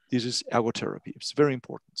 This is ergotherapy. It's very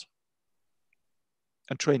important.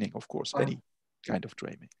 And training, of course, any kind of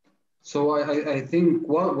training. So I think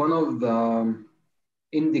one of the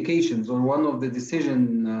indications or one of the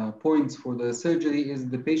decision points for the surgery is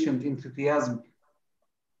the patient enthusiasm,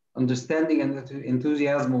 understanding and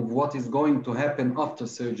enthusiasm of what is going to happen after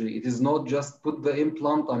surgery. It is not just put the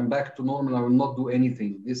implant, I'm back to normal, I will not do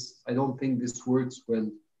anything. I don't think this works well.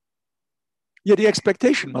 Yeah, the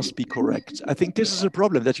expectation must be correct. I think this is a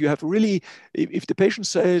problem that you have really, if the patient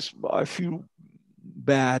says, I feel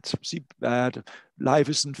bad, life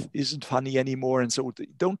isn't funny anymore, and so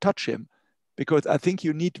don't touch him. Because I think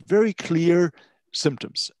you need very clear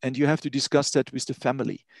symptoms, and you have to discuss that with the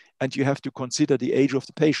family, and you have to consider the age of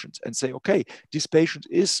the patient and say, okay, this patient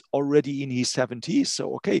is already in his 70s,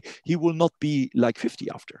 so okay, he will not be like 50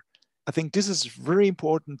 after. I think this is very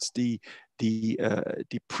important, the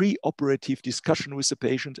pre-operative discussion with the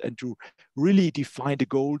patient, and to really define the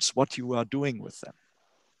goals, what you are doing with them.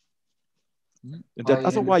 And that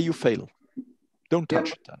otherwise you fail. Don't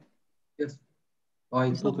touch it. Yes.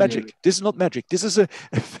 It's not magic. This is not magic. This is this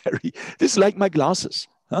is like my glasses.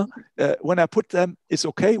 Huh? When I put them, it's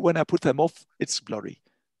okay. When I put them off, it's blurry.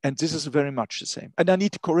 And this is very much the same. And I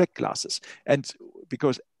need correct glasses. And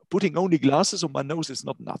because putting only glasses on my nose is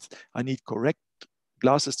not enough. I need correct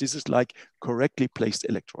glasses. This is like correctly placed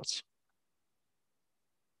electrodes.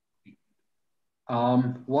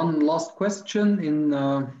 One last question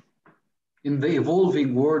in the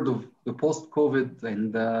evolving world of the post-COVID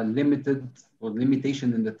and limited or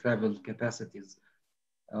limitation in the travel capacities.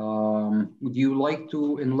 Would you like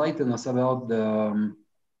to enlighten us about the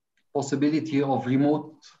possibility of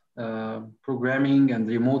remote programming and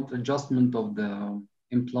remote adjustment of the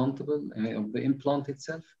implantable, of the implant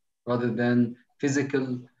itself, rather than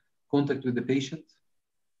physical contact with the patient?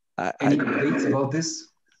 Any updates about this?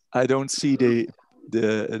 I don't see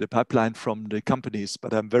the pipeline from the companies,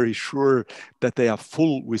 but I'm very sure that they are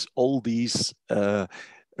full with all these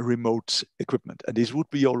remote equipment. And this would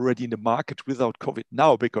be already in the market without COVID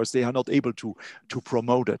now, because they are not able to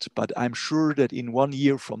promote it. But I'm sure that in 1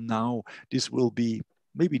 year from now, this will be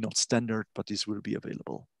maybe not standard, but this will be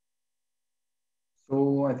available.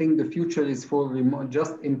 So I think the future is for remote,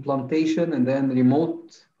 just implantation and then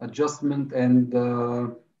remote adjustment and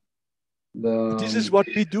this is what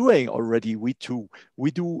we're doing already. We do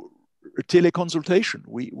teleconsultation.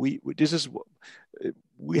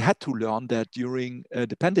 We had to learn that during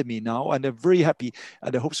the pandemic now, and I'm very happy,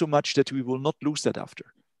 and I hope so much that we will not lose that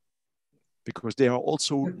after, because there are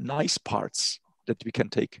also nice parts that we can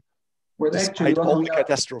take. Well, actually, all the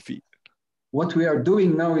catastrophe. What we are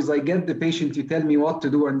doing now is I get the patient, you tell me what to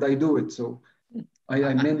do, and I do it. So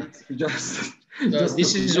I meant just.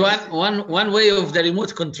 This is one way of the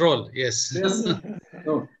remote control. Yes. Yes.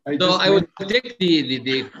 No, I would take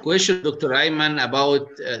the question, Dr. Ayman, about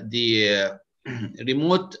the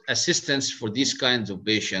remote assistance for these kinds of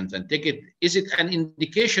patients, and take it. Is it an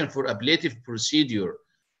indication for ablative procedure?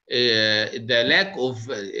 The lack of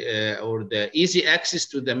or the easy access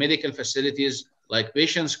to the medical facilities, like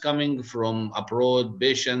patients coming from abroad,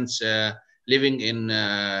 patients living in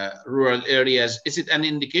rural areas, is it an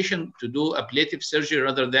indication to do ablative surgery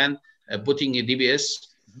rather than putting a DBS?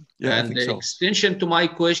 Yeah, and the extension to my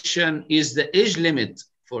question is the age limit,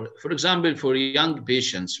 for example, for young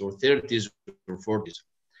patients or 30s or 40s.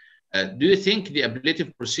 Do you think the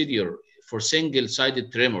ablative procedure for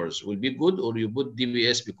single-sided tremors will be good, or you put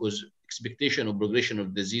DBS because expectation of progression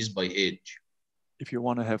of disease by age? If you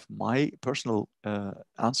want to have my personal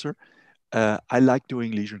answer, I like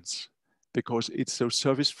doing lesions because it's so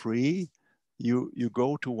service-free. You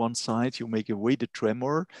go to one side, you make away the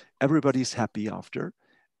tremor, everybody's happy after.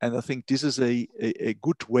 And I think this is a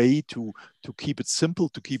good way to keep it simple,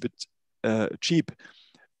 to keep it cheap,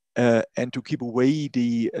 and to keep away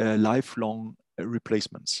the lifelong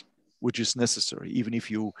replacements, which is necessary, even if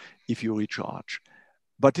you recharge.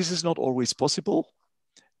 But this is not always possible.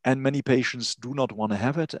 And many patients do not want to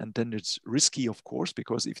have it. And then it's risky, of course,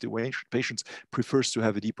 because if the patient prefers to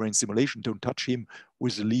have a deep brain stimulation, don't touch him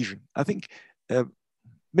with a lesion. I think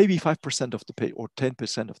maybe 5% of the or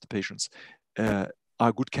 10% of the patients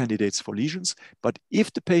are good candidates for lesions. But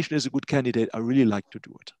if the patient is a good candidate, I really like to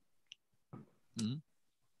do it.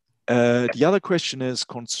 The other question is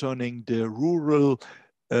concerning the rural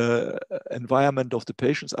environment of the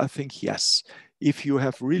patients. I think yes, if you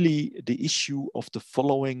have really the issue of the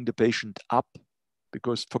following the patient up,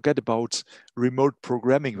 because forget about remote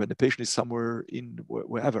programming when the patient is somewhere in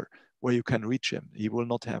wherever where you can reach him, he will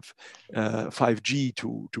not have 5G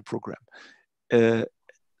to program.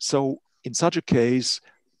 So in such a case,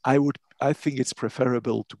 I think it's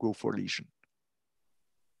preferable to go for lesion.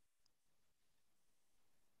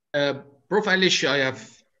 Prof. Alish, I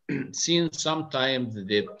have seen sometimes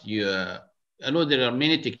that I know there are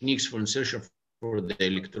many techniques for insertion for the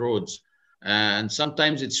electrodes, and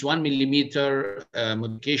sometimes it's 1 millimeter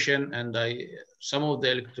modification, and some of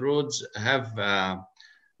the electrodes have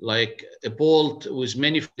like a bolt with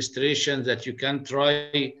many frustrations that you can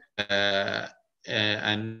try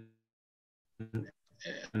and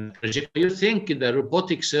project. Do you think the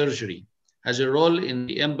robotic surgery has a role in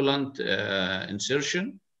the implant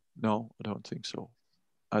insertion? No, I don't think so.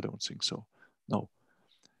 I don't think so. No,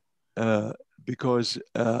 because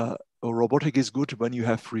a robotic is good when you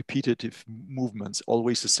have repetitive movements,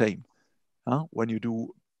 always the same. When you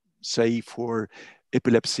do, say, for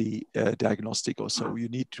epilepsy diagnostic or so, you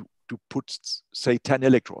need to put, say, 10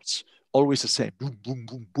 electrodes, always the same, boom, boom,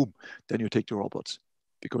 boom, boom. Then you take the robot,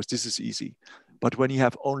 because this is easy. But when you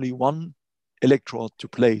have only one electrode to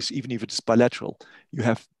place, even if it is bilateral, you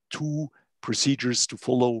have two procedures to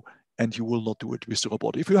follow, and you will not do it with the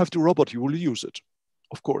robot. If you have the robot, you will use it,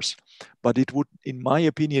 of course. But it would, in my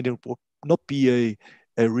opinion, it would not be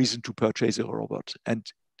a reason to purchase a robot. And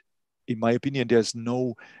in my opinion, there's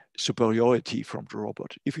no superiority from the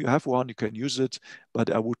robot. If you have one, you can use it, but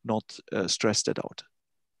I would not stress that out.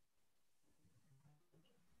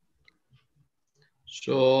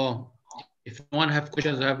 So if anyone have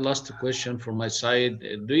questions, I have last question from my side.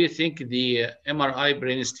 Do you think the MRI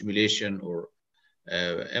brain stimulation or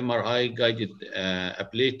MRI guided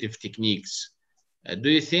ablative techniques, do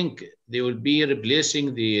you think they will be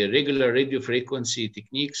replacing the regular radio frequency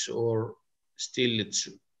techniques, or still it's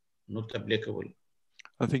not applicable?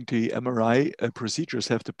 I think the MRI procedures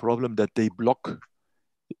have the problem that they block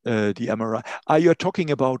the MRI. You're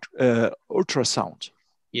talking about ultrasound.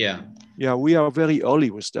 Yeah. Yeah, we are very early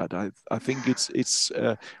with that. I think it's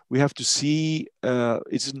we have to see.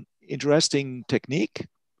 It's an interesting technique,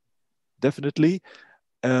 definitely.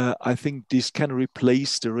 I think this can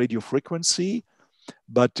replace the radio frequency,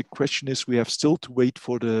 but the question is, we have still to wait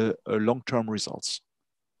for the long-term results.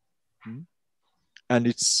 And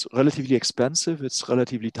it's relatively expensive. It's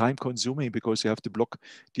relatively time-consuming, because you have to block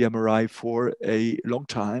the MRI for a long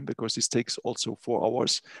time, because this takes also 4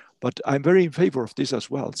 hours. But I'm very in favor of this as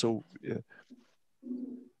well. So,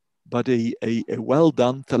 but a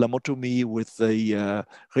well-done thalamidotomy with a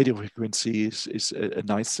radio frequency is a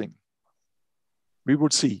nice thing. We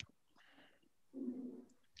will see.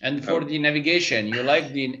 And for the navigation, you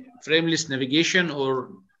like the frameless navigation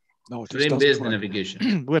or no, frame-based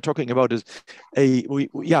navigation? We're talking about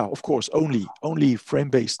yeah, of course, only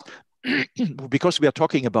frame-based, because we are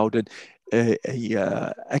talking about a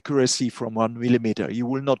accuracy from 1 millimeter. You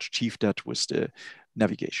will not achieve that with the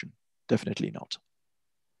navigation, definitely not.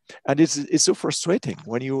 And it's so frustrating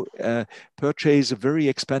when you purchase a very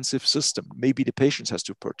expensive system. Maybe the patient has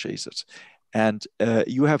to purchase it, and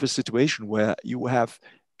you have a situation where you have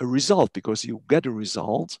a result, because you get a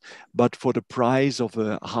result, but for the price of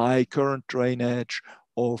a high current drainage,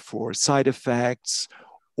 or for side effects,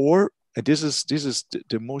 or, and this is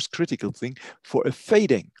the most critical thing, for a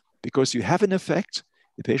fading, because you have an effect,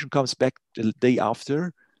 the patient comes back the day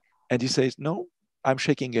after, and he says, no, I'm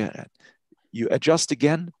shaking again. You adjust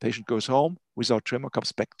again, patient goes home without tremor,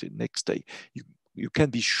 comes back the next day. You can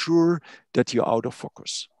be sure that you're out of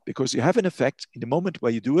focus, because you have an effect in the moment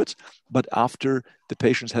where you do it, but after the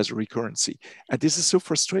patient has a recurrency. And this is so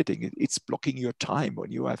frustrating. It's blocking your time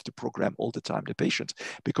when you have to program all the time the patient,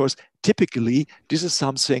 because typically this is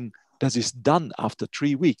something that is done after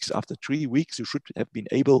 3 weeks. After 3 weeks, you should have been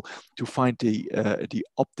able to find the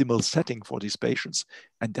optimal setting for these patients,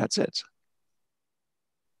 and that's it.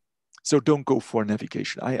 So don't go for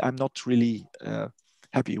navigation. I'm not really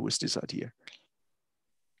happy with this idea.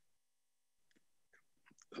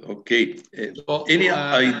 Okay. Any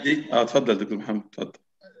idea? تفضل دكتور محمد,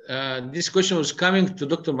 تفضل. This question was coming to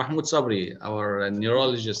Dr. Mahmoud Sabri, our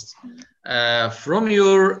neurologist. From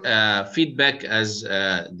your feedback as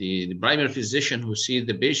the primary physician who sees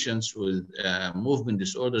the patients with movement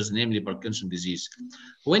disorders, namely Parkinson's disease,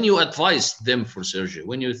 when you advise them for surgery,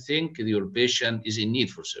 when you think your patient is in need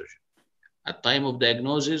for surgery, at time of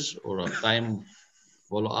diagnosis or at time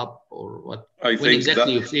follow-up, or what? When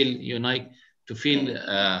exactly you feel you like to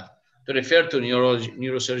to refer to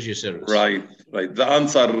neurosurgery service? Right. The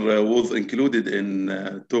answer was included in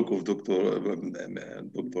talk of Dr.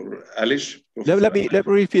 Alish. Let me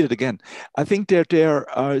repeat it again. I think that there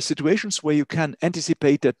are situations where you can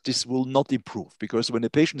anticipate that this will not improve, because when a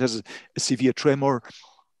patient has a severe tremor,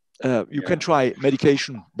 you can try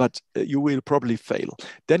medication, but you will probably fail.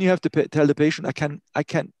 Then you have to tell the patient, I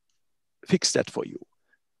can fix that for you.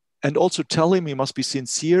 And also tell him he must be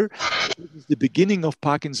sincere. This is the beginning of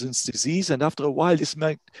Parkinson's disease, and after a while, this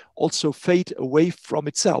might also fade away from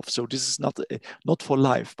itself. So this is not for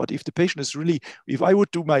life. But if the patient is really, if I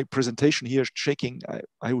would do my presentation here shaking,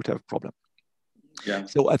 I would have a problem. Yeah.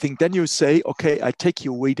 So I think then you say, okay, I take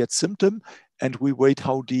away that symptom, and we wait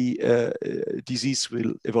how the disease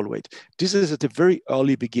will evaluate. This is at the very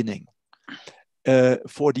early beginning.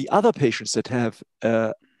 For the other patients that have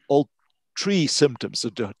all 3 symptoms, so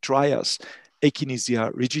the trias, akinesia,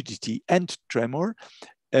 rigidity, and tremor,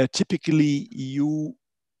 typically you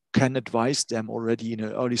can advise them already in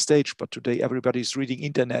an early stage. But today everybody's reading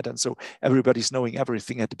internet, and so everybody's knowing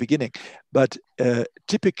everything at the beginning. But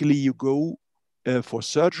typically you go for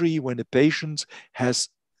surgery when a patient has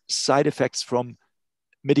side effects from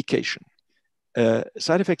medication.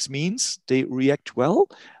 Side effects means they react well,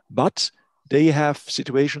 but they have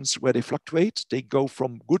situations where they fluctuate. They go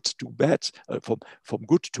from good to bad, from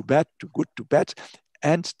good to bad to good to bad,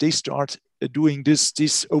 and they start doing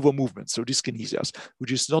this over movement, so dyskinesias,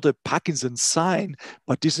 which is not a Parkinson's sign,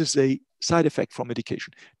 but this is a side effect from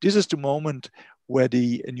medication. This is the moment where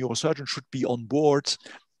the neurosurgeon should be on board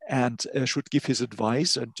and should give his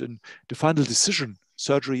advice, and the final decision,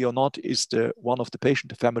 surgery or not, is the one of the patient,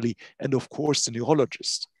 the family, and of course the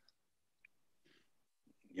neurologist.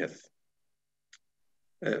 Yes.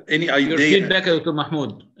 Any idea? Your feedback, Dr.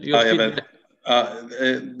 Mahmoud. Your feedback.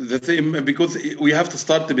 The same, because we have to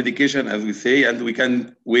start the medication, as we say, and we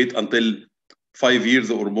can wait until 5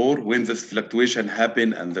 years or more when this fluctuation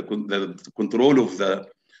happen and the control of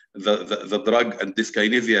the drug and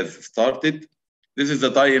dyskinesia has started. This is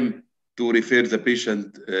the time to refer the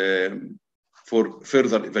patient for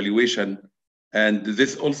further evaluation. And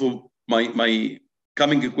this also my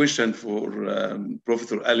coming question for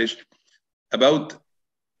Professor Alish about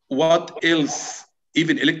what else,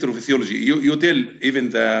 even electrophysiology. You tell even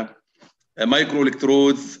the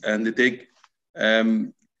microelectrodes, and they take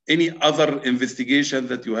any other investigation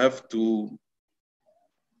that you have to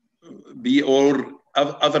be, or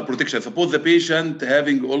other protection. Suppose the patient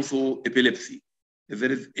having also epilepsy. If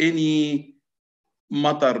there is any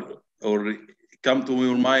matter or come to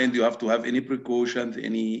your mind, you have to have any precautions,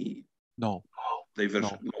 any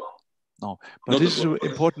diversion? No. But this is an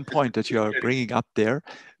important point that you are bringing up there,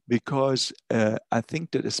 because I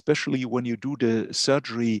think that especially when you do the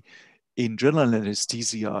surgery in general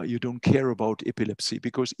anesthesia, you don't care about epilepsy,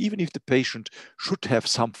 because even if the patient should have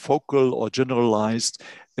some focal or generalized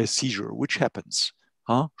seizure, which happens,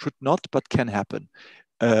 should not, but can happen.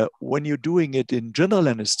 When you're doing it in general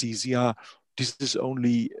anesthesia, this is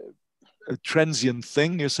only a transient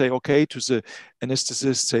thing. You say, okay, to the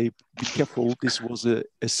anesthetist, say, be careful, this was a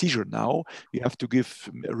seizure now. You have to give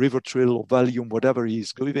Rivotril or Valium, whatever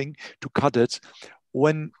he's giving, to cut it.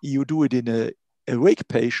 When you do it in a awake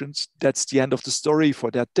patient, that's the end of the story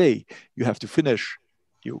for that day. You have to finish.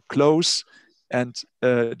 You close, and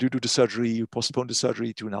due to the surgery, you postpone the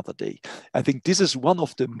surgery to another day. I think this is one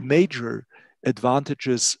of the major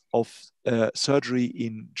advantages of surgery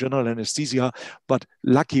in general anesthesia, but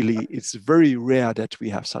luckily it's very rare that we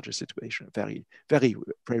have such a situation. Very, very,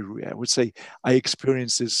 very rare. I would say I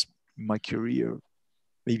experienced this in my career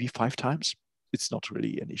maybe 5 times. It's not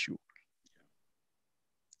really an issue.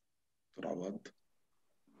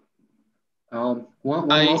 One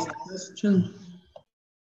last question.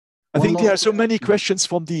 I think there are so many questions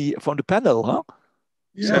from the panel, huh?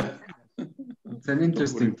 Yeah. So, it's an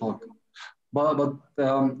interesting talk. But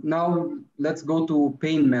now let's go to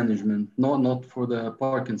pain management, not for the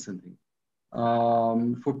Parkinson thing.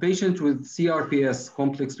 For patients with CRPS,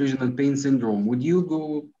 complex regional pain syndrome, would you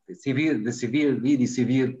go really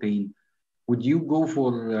severe pain? Would you go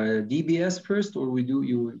for DBS first, or would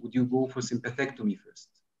you go for sympathectomy first?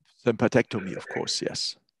 Sympathectomy, of course,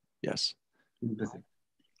 yes.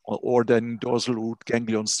 Or then dorsal root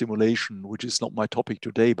ganglion stimulation, which is not my topic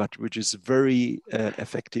today, but which is very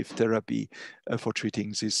effective therapy for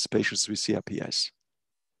treating these patients with CRPS.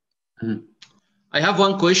 I have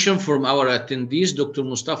one question from our attendees, Dr.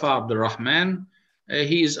 Mustafa Abdulrahman.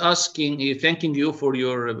 He is asking, thanking you for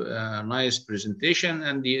your nice presentation,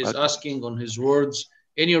 and he is asking on his words,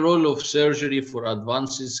 any role of surgery for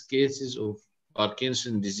advanced cases of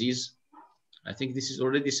Parkinson's disease? I think this is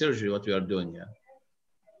already surgery, what we are doing here.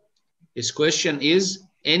 His question is,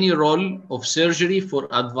 any role of surgery for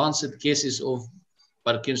advanced cases of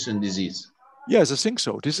Parkinson's disease? Yes, I think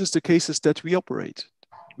so. This is the cases that we operate.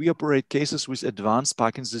 We operate cases with advanced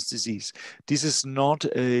Parkinson's disease. This is not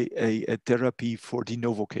a therapy for de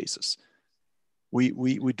novo cases.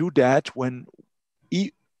 We do that when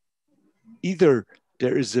either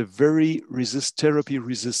there is a very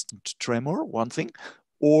therapy-resistant tremor, one thing,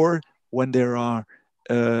 or when there are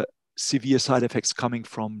severe side effects coming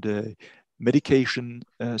from the medication,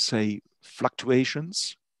 say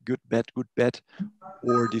fluctuations, good, bad,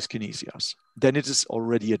 or dyskinesias. Then it is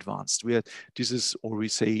already advanced. This is, or we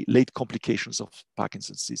say, late complications of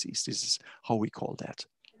Parkinson's disease. This is how we call that.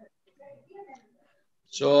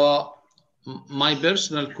 So my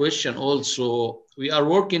personal question also, we are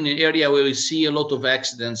working in an area where we see a lot of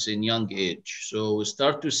accidents in young age. So we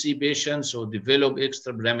start to see patients who develop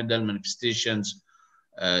extrapyramidal manifestations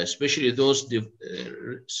especially those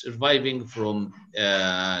surviving from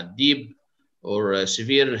deep or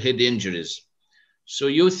severe head injuries. So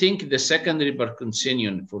you think the secondary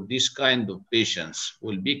Parkinsonian for this kind of patients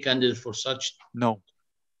will be candidate for such? No,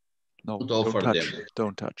 no, don't touch.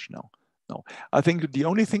 Don't touch, no. No, I think the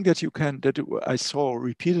only thing that I saw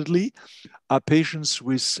repeatedly are patients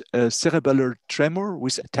with cerebellar tremor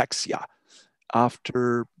with ataxia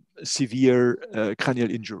after severe cranial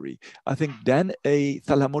injury. I think then a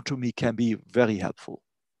thalamotomy can be very helpful.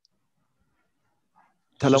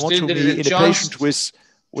 Thalamotomy in a patient with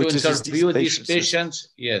these patients,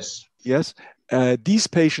 yes. Yes, these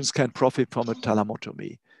patients can profit from a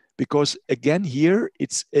thalamotomy because again here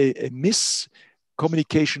it's a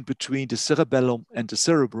miscommunication between the cerebellum and the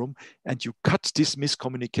cerebrum, and you cut this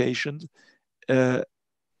miscommunication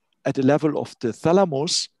at the level of the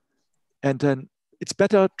thalamus, and then it's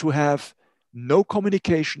better to have no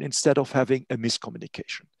communication instead of having a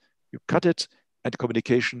miscommunication. You cut it and the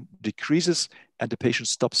communication decreases and the patient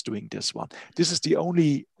stops doing this one. This is the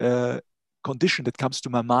only condition that comes to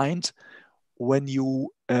my mind when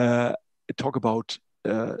you talk about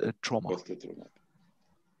trauma.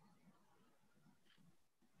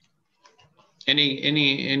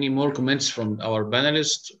 Any more comments from our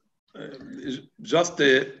panelists? Just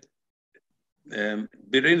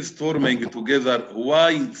brainstorming together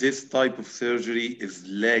why this type of surgery is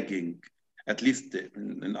lagging, at least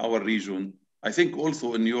in our region. I think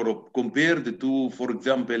also in Europe, compared to, for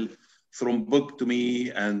example,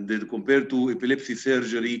 thrombectomy and compared to epilepsy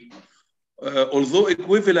surgery, although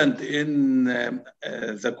equivalent in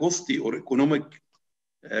the costly or economic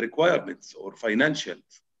requirements or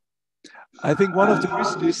financials. I think one of the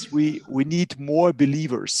reasons is we need more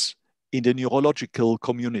believers in the neurological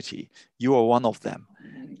community. You are one of them.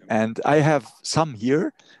 And I have some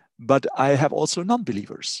here, but I have also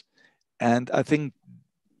non-believers. And I think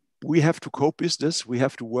we have to cope with this, we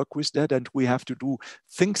have to work with that, and we have to do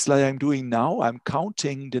things like I'm doing now. I'm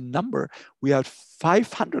counting the number. We have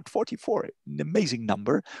 544, an amazing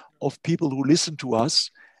number of people who listen to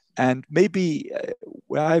us. And maybe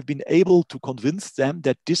where I've been able to convince them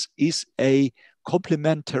that this is a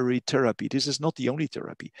complementary therapy. This is not the only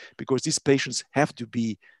therapy, because these patients have to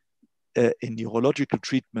be in neurological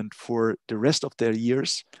treatment for the rest of their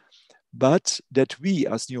years, but that we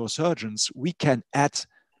as neurosurgeons, we can add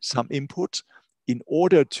some input in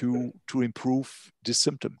order to improve this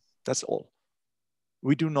symptom. That's all.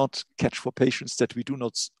 We do not catch for patients that we do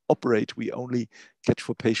not operate. We only catch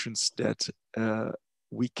for patients that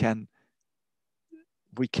we can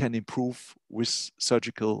improve with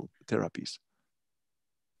surgical therapies.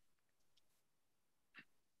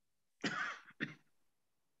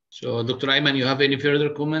 So, Dr. Ayman, you have any further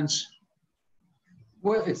comments?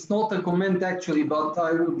 Well, it's not a comment actually, but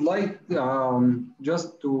I would like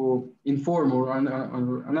just to inform or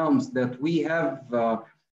announce that we have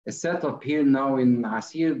a setup here now in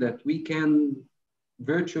Asir that we can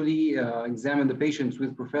virtually examine the patients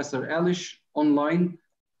with Professor Alish online,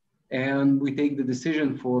 and we take the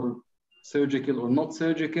decision for surgical or not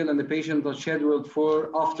surgical, and the patients are scheduled for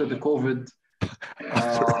after the COVID.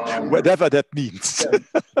 Whatever that means.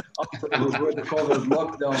 After the COVID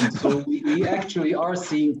lockdown. So we actually are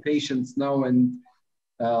seeing patients now and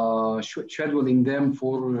scheduling them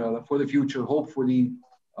for the future, hopefully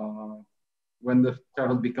when the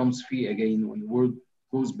travel becomes free again, when the world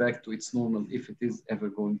goes back to its normal, if it is ever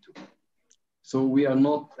going to. So we are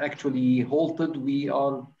not actually halted. We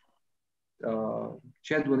are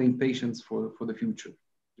scheduling patients for the future.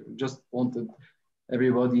 Just wanted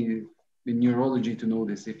everybody in neurology to know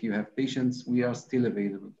this. If you have patients, we are still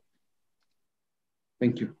available.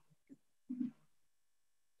 Thank you.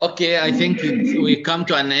 Okay, I think we come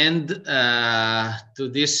to an end to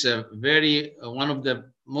this one of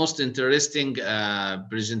the most interesting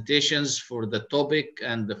presentations for the topic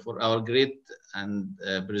and for our great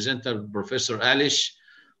presenter, Professor Alish,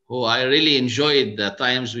 who I really enjoyed the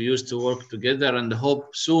times we used to work together, and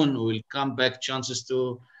hope soon we'll come back chances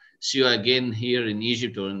to see you again here in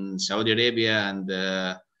Egypt or in Saudi Arabia and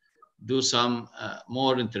do some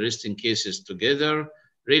more interesting cases together.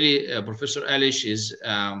 Really, Professor Alish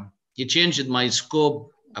he changed my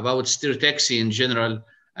scope about stereotaxy in general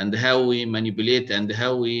and how we manipulate and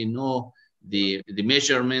how we know the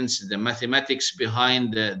measurements, the mathematics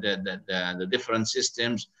behind the different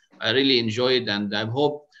systems. I really enjoyed, and I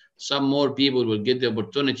hope some more people will get the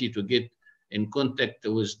opportunity to get in contact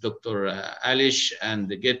with Dr. Alish and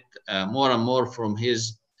get more and more from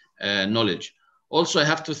his knowledge. Also, I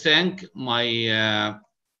have to thank my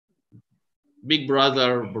big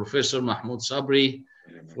brother, Professor Mahmoud Sabri,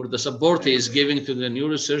 for the support he is giving to the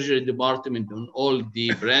neurosurgery department on all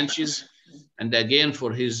the branches, and again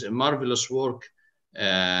for his marvelous work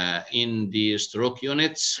in the stroke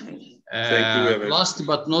units. Thank you. Last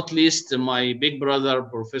but not least, my big brother,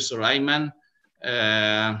 Professor Ayman.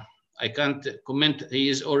 I can't comment. He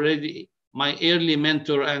is already my early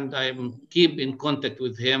mentor, and I keep in contact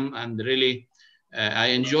with him. And really, I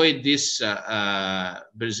enjoyed this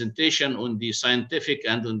presentation on the scientific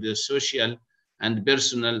and on the social and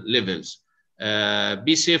personal levels.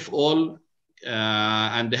 Be safe all,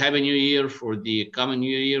 and Happy New Year for the coming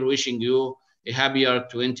New Year. Wishing you a happier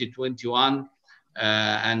 2021.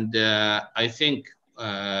 And I think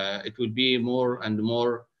it will be more and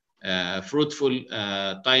more fruitful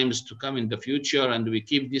times to come in the future, and we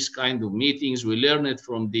keep this kind of meetings. We learn it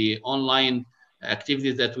from the online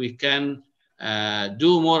activities that we can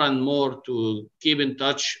do more and more to keep in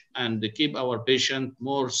touch and keep our patient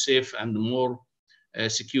more safe and more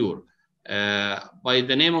secure. By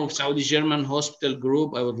the name of Saudi German Hospital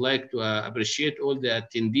Group, I would like to appreciate all the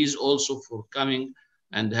attendees also for coming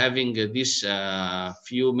and having this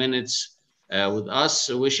few minutes with us,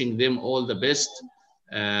 wishing them all the best.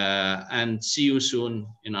 And see you soon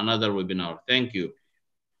in another webinar. Thank you.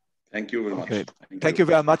 Thank you very much. Okay. Thank you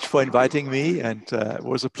very much for inviting me, and it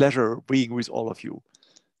was a pleasure being with all of you.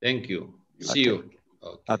 Thank you. See you.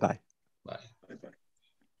 Okay. Bye-bye.